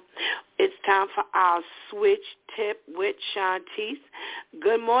now. It's time for our switch tip with Shantice.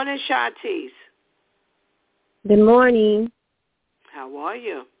 Good morning, Shantice. Good morning. How are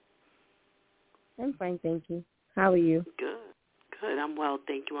you? I'm fine, thank you. How are you? Good. I'm well,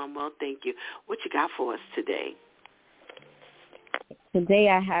 thank you. What you got for us today? Today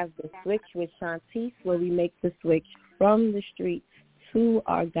I have the switch with Shantice, where we make the switch from the streets to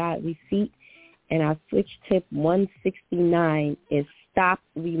our godly feet. And our switch tip 169 is stop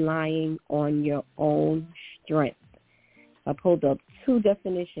relying on your own strength. I pulled up two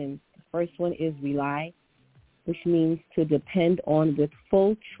definitions. The first one is rely, which means to depend on with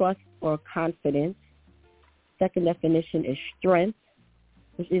full trust or confidence. Second definition is strength,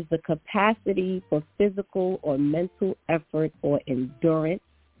 which is the capacity for physical or mental effort or endurance.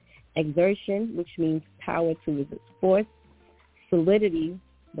 Exertion, which means power to resist force. Solidity,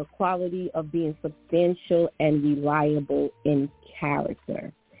 the quality of being substantial and reliable in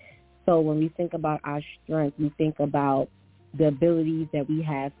character. So when we think about our strength, we think about the abilities that we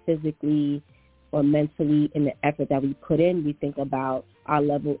have physically or mentally in the effort that we put in. We think about our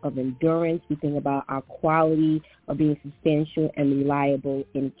level of endurance. We think about our quality of being substantial and reliable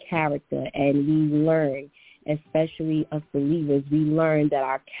in character. And we learn, especially us believers, we learn that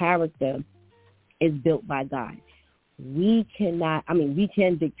our character is built by God. We can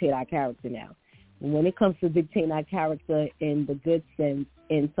dictate our character now. When it comes to dictating our character in the good sense,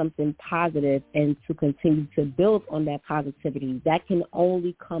 in something positive, and to continue to build on that positivity, that can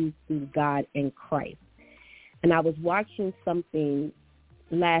only come through God and Christ. And I was watching something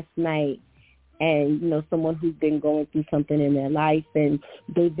last night, and, someone who's been going through something in their life, and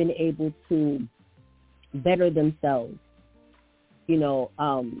they've been able to better themselves,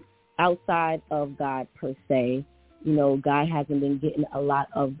 outside of God per se. God hasn't been getting a lot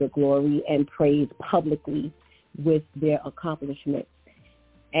of the glory and praise publicly with their accomplishments.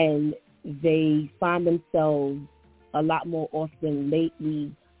 And they find themselves a lot more often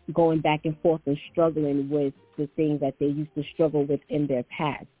lately going back and forth and struggling with the things that they used to struggle with in their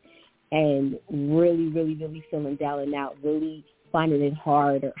past. and really, really, really feeling down and out, really finding it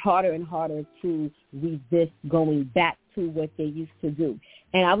harder and harder to resist going back to what they used to do.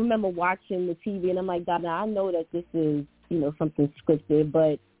 And I remember watching the TV, and I'm like, God, now I know that this is, something scripted,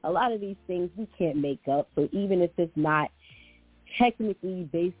 but a lot of these things we can't make up. So even if it's not technically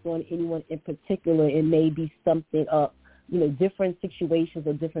based on anyone in particular, it may be something different situations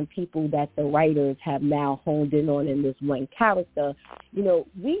or different people that the writers have now honed in on in this one character.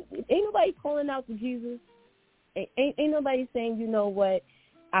 We ain't nobody calling out to Jesus. Ain't nobody saying, you know what,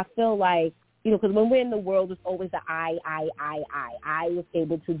 I feel like, because when we're in the world, it's always the I was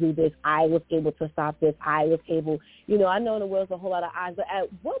able to do this. I was able to stop this. I was able, I know in the world's a whole lot of I's, but at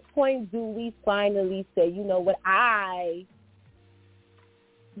what point do we finally say, you know what, I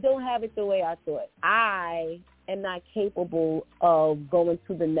don't have it the way I thought. I am not capable of going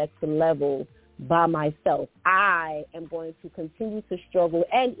to the next level by myself. I am going to continue to struggle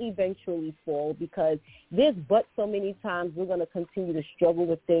and eventually fall, because there's but so many times we're going to continue to struggle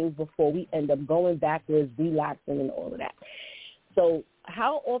with things before we end up going backwards, relapsing, and all of that. So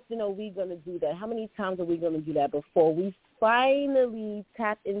how often are we going to do that? How many times are we going to do that before we finally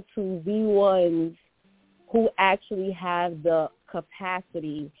tap into the ones who actually have the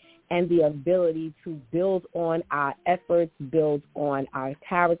capacity and the ability to build on our efforts, build on our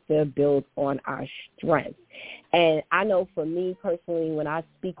character, build on our strength? And I know for me personally, when I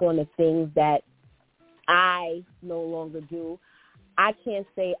speak on the things that I no longer do, I can't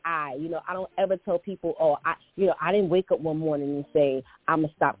say I don't ever tell people, I didn't wake up one morning and say, I'm going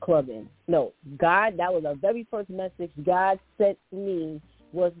to stop clubbing. No, God, that was the very first message God sent me,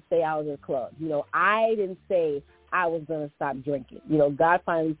 was to say I was in a club. I didn't say I was going to stop drinking. God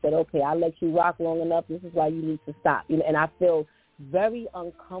finally said, okay, I'll let you rock long enough. This is why you need to stop. And I feel very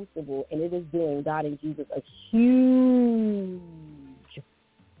uncomfortable, and it is doing God and Jesus a huge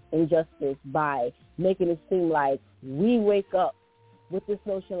injustice by making it seem like we wake up with this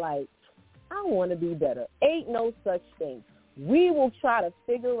notion like, I want to be better. Ain't no such thing. We will try to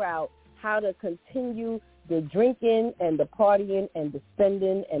figure out how to continue the drinking and the partying and the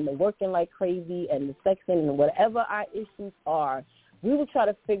spending and the working like crazy and the sexing and whatever our issues are. We will try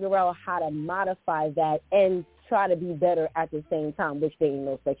to figure out how to modify that and try to be better at the same time, which there ain't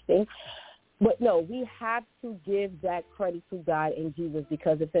no such thing. But no, we have to give that credit to God and Jesus,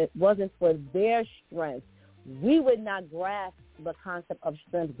 because if it wasn't for their strength, we would not grasp the concept of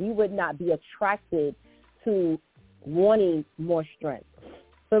strength. We would not be attracted to wanting more strength.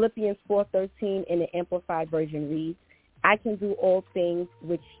 Philippians 4:13 in the Amplified Version reads, I can do all things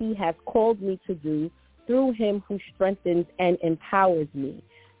which he has called me to do through him who strengthens and empowers me.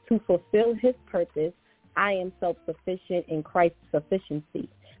 To fulfill his purpose, I am self-sufficient in Christ's sufficiency.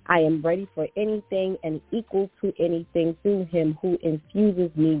 I am ready for anything and equal to anything through him who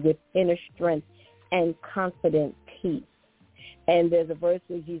infuses me with inner strength and confident peace. And there's a verse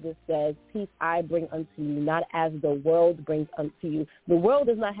where Jesus says, peace I bring unto you, not as the world brings unto you. The world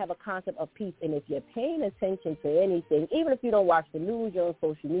does not have a concept of peace. And if you're paying attention to anything, even if you don't watch the news, you're on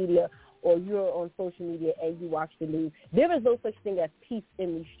social media, or you're on social media and you watch the news, there is no such thing as peace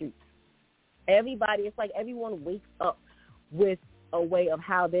in these streets. It's like everyone wakes up with a way of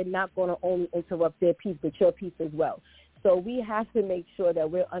how they're not going to only interrupt their peace, but your peace as well. So we have to make sure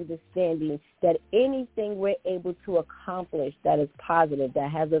that we're understanding that anything we're able to accomplish that is positive, that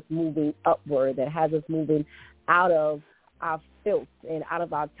has us moving upward, that has us moving out of our filth and out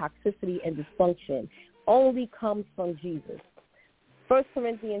of our toxicity and dysfunction, only comes from Jesus. 1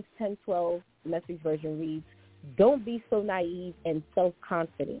 Corinthians 10:12, Message Version reads, don't be so naive and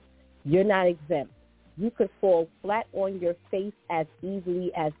self-confident. You're not exempt. You could fall flat on your face as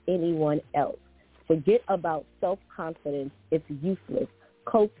easily as anyone else. Forget about self-confidence. It's useless.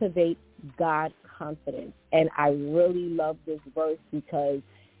 Cultivate God confidence. And I really love this verse because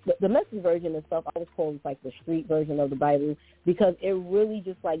the Message Version itself, I was told it's like the street version of the Bible, because it really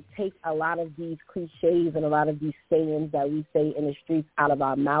just like takes a lot of these cliches and a lot of these sayings that we say in the streets out of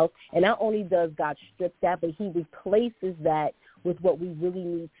our mouth. And not only does God strip that, but he replaces that with what we really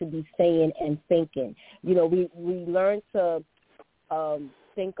need to be saying and thinking. We learn to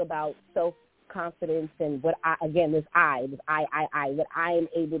think about self-confidence and what I am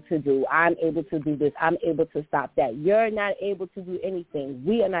able to do. I'm able to do this. I'm able to stop that. You're not able to do anything.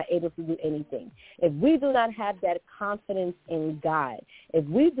 We are not able to do anything. If we do not have that confidence in God, if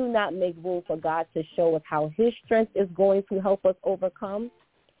we do not make room for God to show us how his strength is going to help us overcome,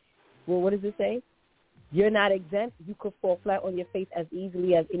 well, what does it say? You're not exempt. You could fall flat on your face as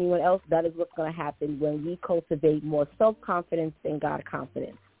easily as anyone else. That is what's going to happen when we cultivate more self-confidence than God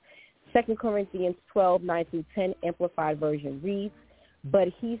confidence. 2 Corinthians 12:9-10, Amplified Version reads, But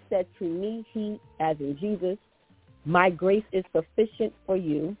he said to me, he, as in Jesus, my grace is sufficient for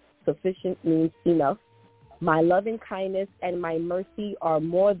you. Sufficient means enough. My loving kindness and my mercy are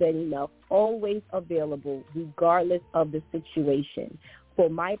more than enough, always available, regardless of the situation. For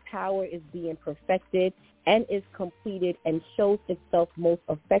my power is being perfected and is completed and shows itself most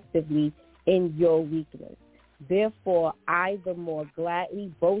effectively in your weakness. Therefore, I the more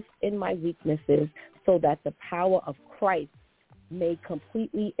gladly boast in my weaknesses, so that the power of Christ may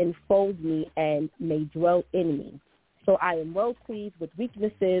completely enfold me and may dwell in me. So I am well pleased with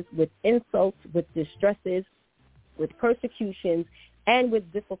weaknesses, with insults, with distresses, with persecutions, and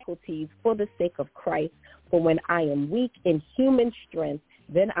with difficulties for the sake of Christ. For when I am weak in human strength,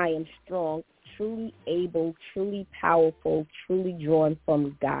 then I am strong, truly able, truly powerful, truly drawn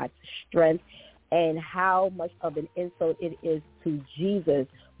from God's strength. And how much of an insult it is to Jesus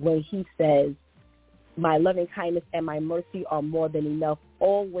when he says, my loving kindness and my mercy are more than enough,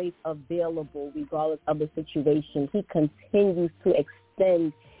 always available, regardless of the situation. He continues to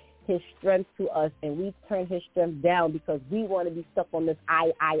extend his strength to us, and we turn his strength down because we want to be stuck on this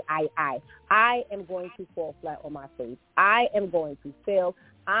I am going to fall flat on my face. I am going to fail.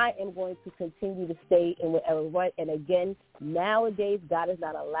 I am going to continue to stay in whatever rut. And again, nowadays, God is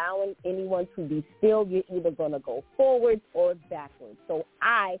not allowing anyone to be still. You're either going to go forward or backwards. So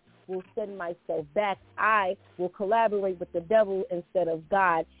I will send myself back. I will collaborate with the devil instead of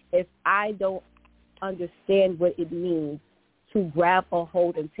God if I don't understand what it means to grab a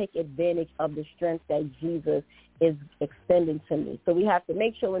hold and take advantage of the strength that Jesus is extending to me. So we have to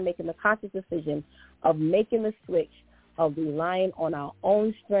make sure we're making the conscious decision of making the switch of relying on our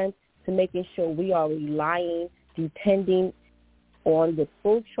own strength to making sure we are relying, depending on with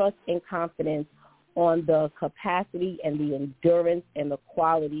full trust and confidence on the capacity and the endurance and the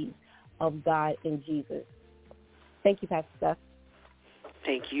qualities of God in Jesus. Thank you, Pastor Steph.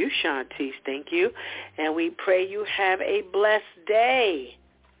 Thank you, Shantice. Thank you. And we pray you have a blessed day.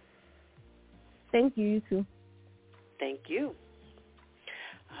 Thank you, you too. Thank you.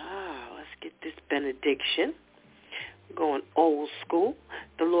 Let's get this benediction. We're going old school.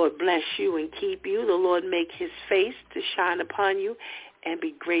 The Lord bless you and keep you. The Lord make his face to shine upon you and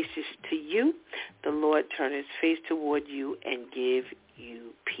be gracious to you. The Lord turn his face toward you and give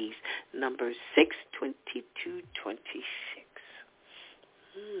you peace. Numbers 6:22-26.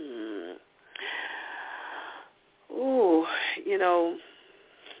 Oh, it's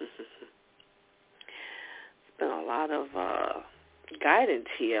been a lot of guidance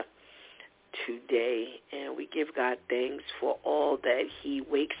here today, and we give God thanks for all that he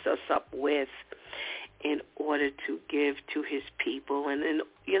wakes us up with in order to give to his people, and in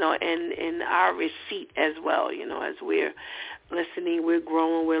in our receipt as well. As we're listening, we're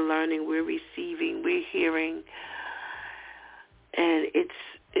growing, we're learning, we're receiving, we're hearing. And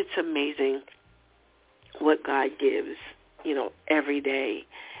it's amazing what God gives, every day.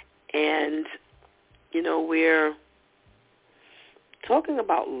 And, we're talking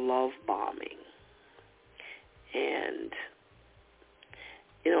about love bombing. And,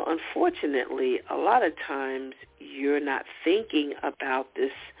 unfortunately, a lot of times you're not thinking about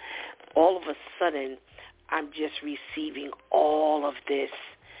this. All of a sudden, I'm just receiving all of this,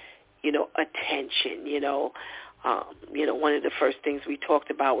 attention, one of the first things we talked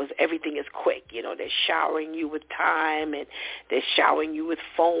about was everything is quick. They're showering you with time, and they're showering you with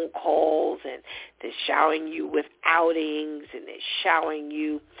phone calls, and they're showering you with outings, and they're showering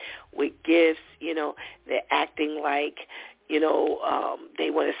you with gifts. They're acting like, they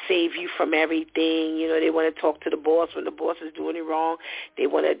want to save you from everything. They want to talk to the boss when the boss is doing it wrong. They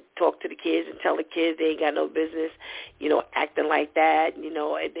want to talk to the kids and tell the kids they ain't got no business, acting like that. And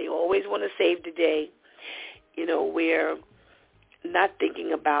they always want to save the day. We're not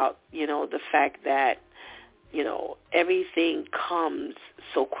thinking about, the fact that, everything comes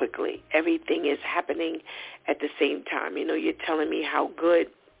so quickly. Everything is happening at the same time. You're telling me how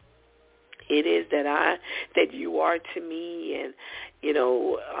good it is that you are to me, and,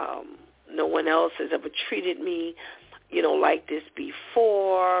 no one else has ever treated me, like this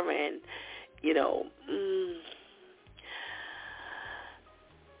before, and,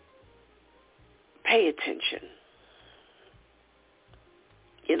 pay attention.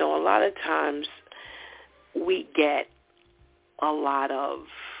 A lot of times we get a lot of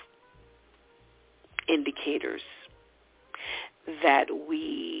indicators that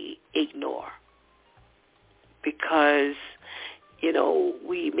we ignore because,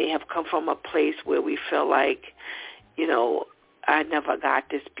 we may have come from a place where we feel like, I never got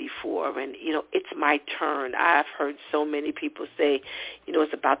this before, and, it's my turn. I've heard so many people say,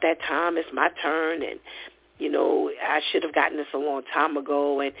 it's about that time, it's my turn, and, I should have gotten this a long time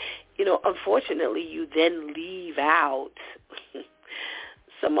ago. And, unfortunately, you then leave out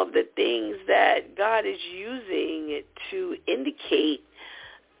some of the things that God is using to indicate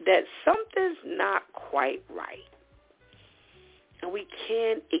that something's not quite right. And we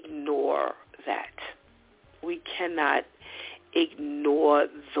can't ignore that. We cannot ignore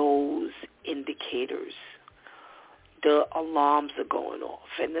those indicators. The alarms are going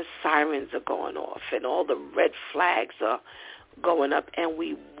off, and the sirens are going off, and all the red flags are going up, and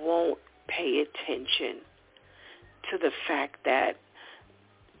we won't pay attention to the fact that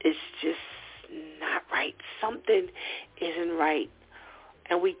it's just not right. Something isn't right,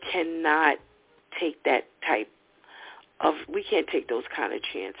 and we cannot take we can't take those kind of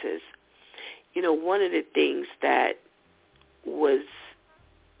chances. One of the things that was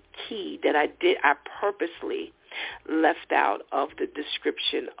key that I purposely left out of the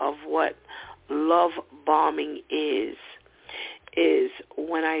description of what love bombing is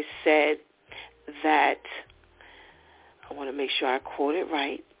when I said that, I want to make sure I quote it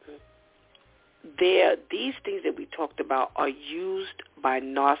right, these things that we talked about are used by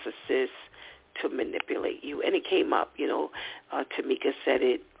narcissists to manipulate you. And it came up, Tamika said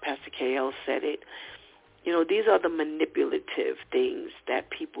it, Pastor KL said it. These are the manipulative things that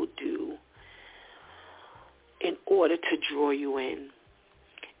people do in order to draw you in.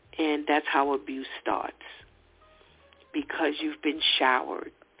 And that's how abuse starts, because you've been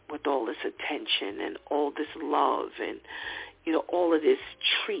showered with all this attention and all this love and, all of this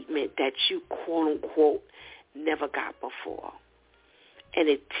treatment that you, quote, unquote, never got before. And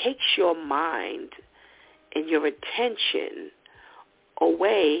it takes your mind and your attention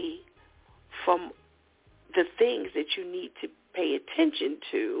away from the things that you need to pay attention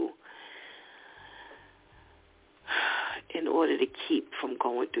to in order to keep from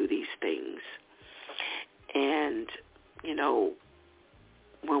going through these things. And,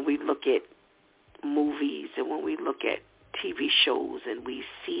 when we look at movies and when we look at TV shows and we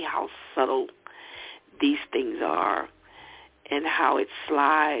see how subtle these things are and how it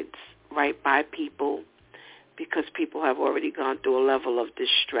slides right by people, because people have already gone through a level of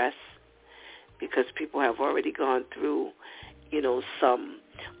distress, because people have already gone through, some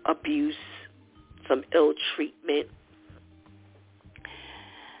abuse, some ill treatment.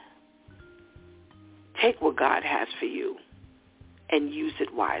 Take what God has for you and use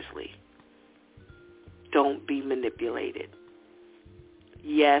it wisely. Don't be manipulated.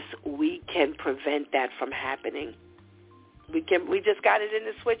 Yes, we can prevent that from happening. We just got it in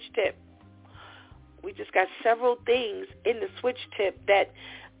the switch tip. We just got several things in the switch tip that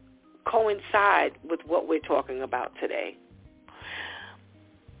coincide with what we're talking about today.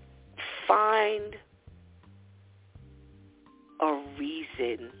 Find a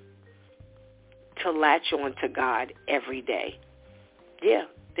reason to latch on to God every day. Yeah,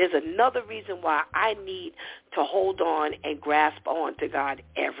 there's another reason why I need to hold on and grasp on to God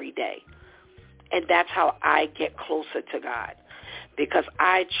every day. And that's how I get closer to God, because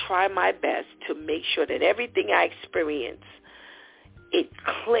I try my best to make sure that everything I experience, it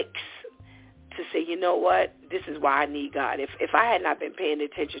clicks to say, you know what, this is why I need God. If I had not been paying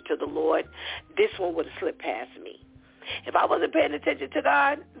attention to the Lord, this one would have slipped past me. If I wasn't paying attention to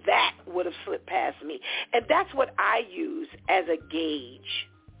God, that would have slipped past me. And that's what I use as a gauge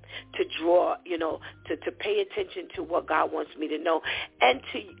to draw, to pay attention to what God wants me to know and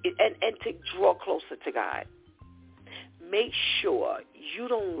to draw closer to God. Make sure you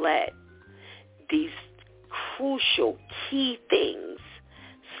don't let these crucial, key things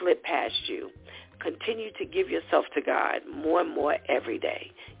slip past you. Continue to give yourself to God more and more every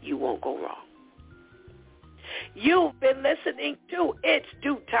day. You won't go wrong. You've been listening to It's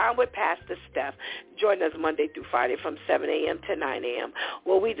Due Time with Pastor Steph. Join us Monday through Friday from 7 a.m. to 9 a.m.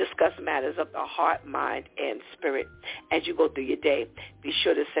 where we discuss matters of the heart, mind, and spirit. As you go through your day, be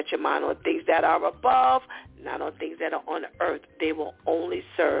sure to set your mind on things that are above, not on things that are on earth. They will only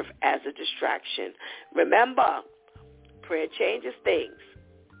serve as a distraction. Remember, prayer changes things.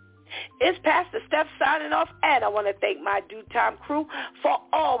 It's Pastor Steph signing off, and I want to thank my Due Time crew for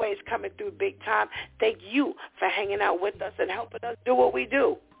always coming through big time. Thank you for hanging out with us and helping us do what we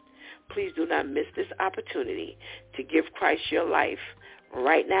do. Please do not miss this opportunity to give Christ your life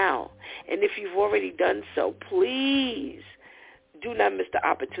right now. And if you've already done so, please do not miss the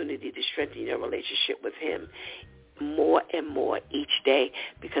opportunity to strengthen your relationship with him more and more each day,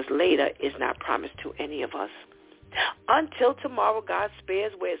 because later is not promised to any of us. Until tomorrow, God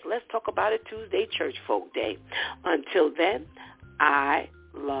spares ways. Let's talk about it Tuesday, Church Folk Day. Until then, I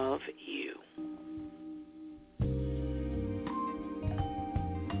love you.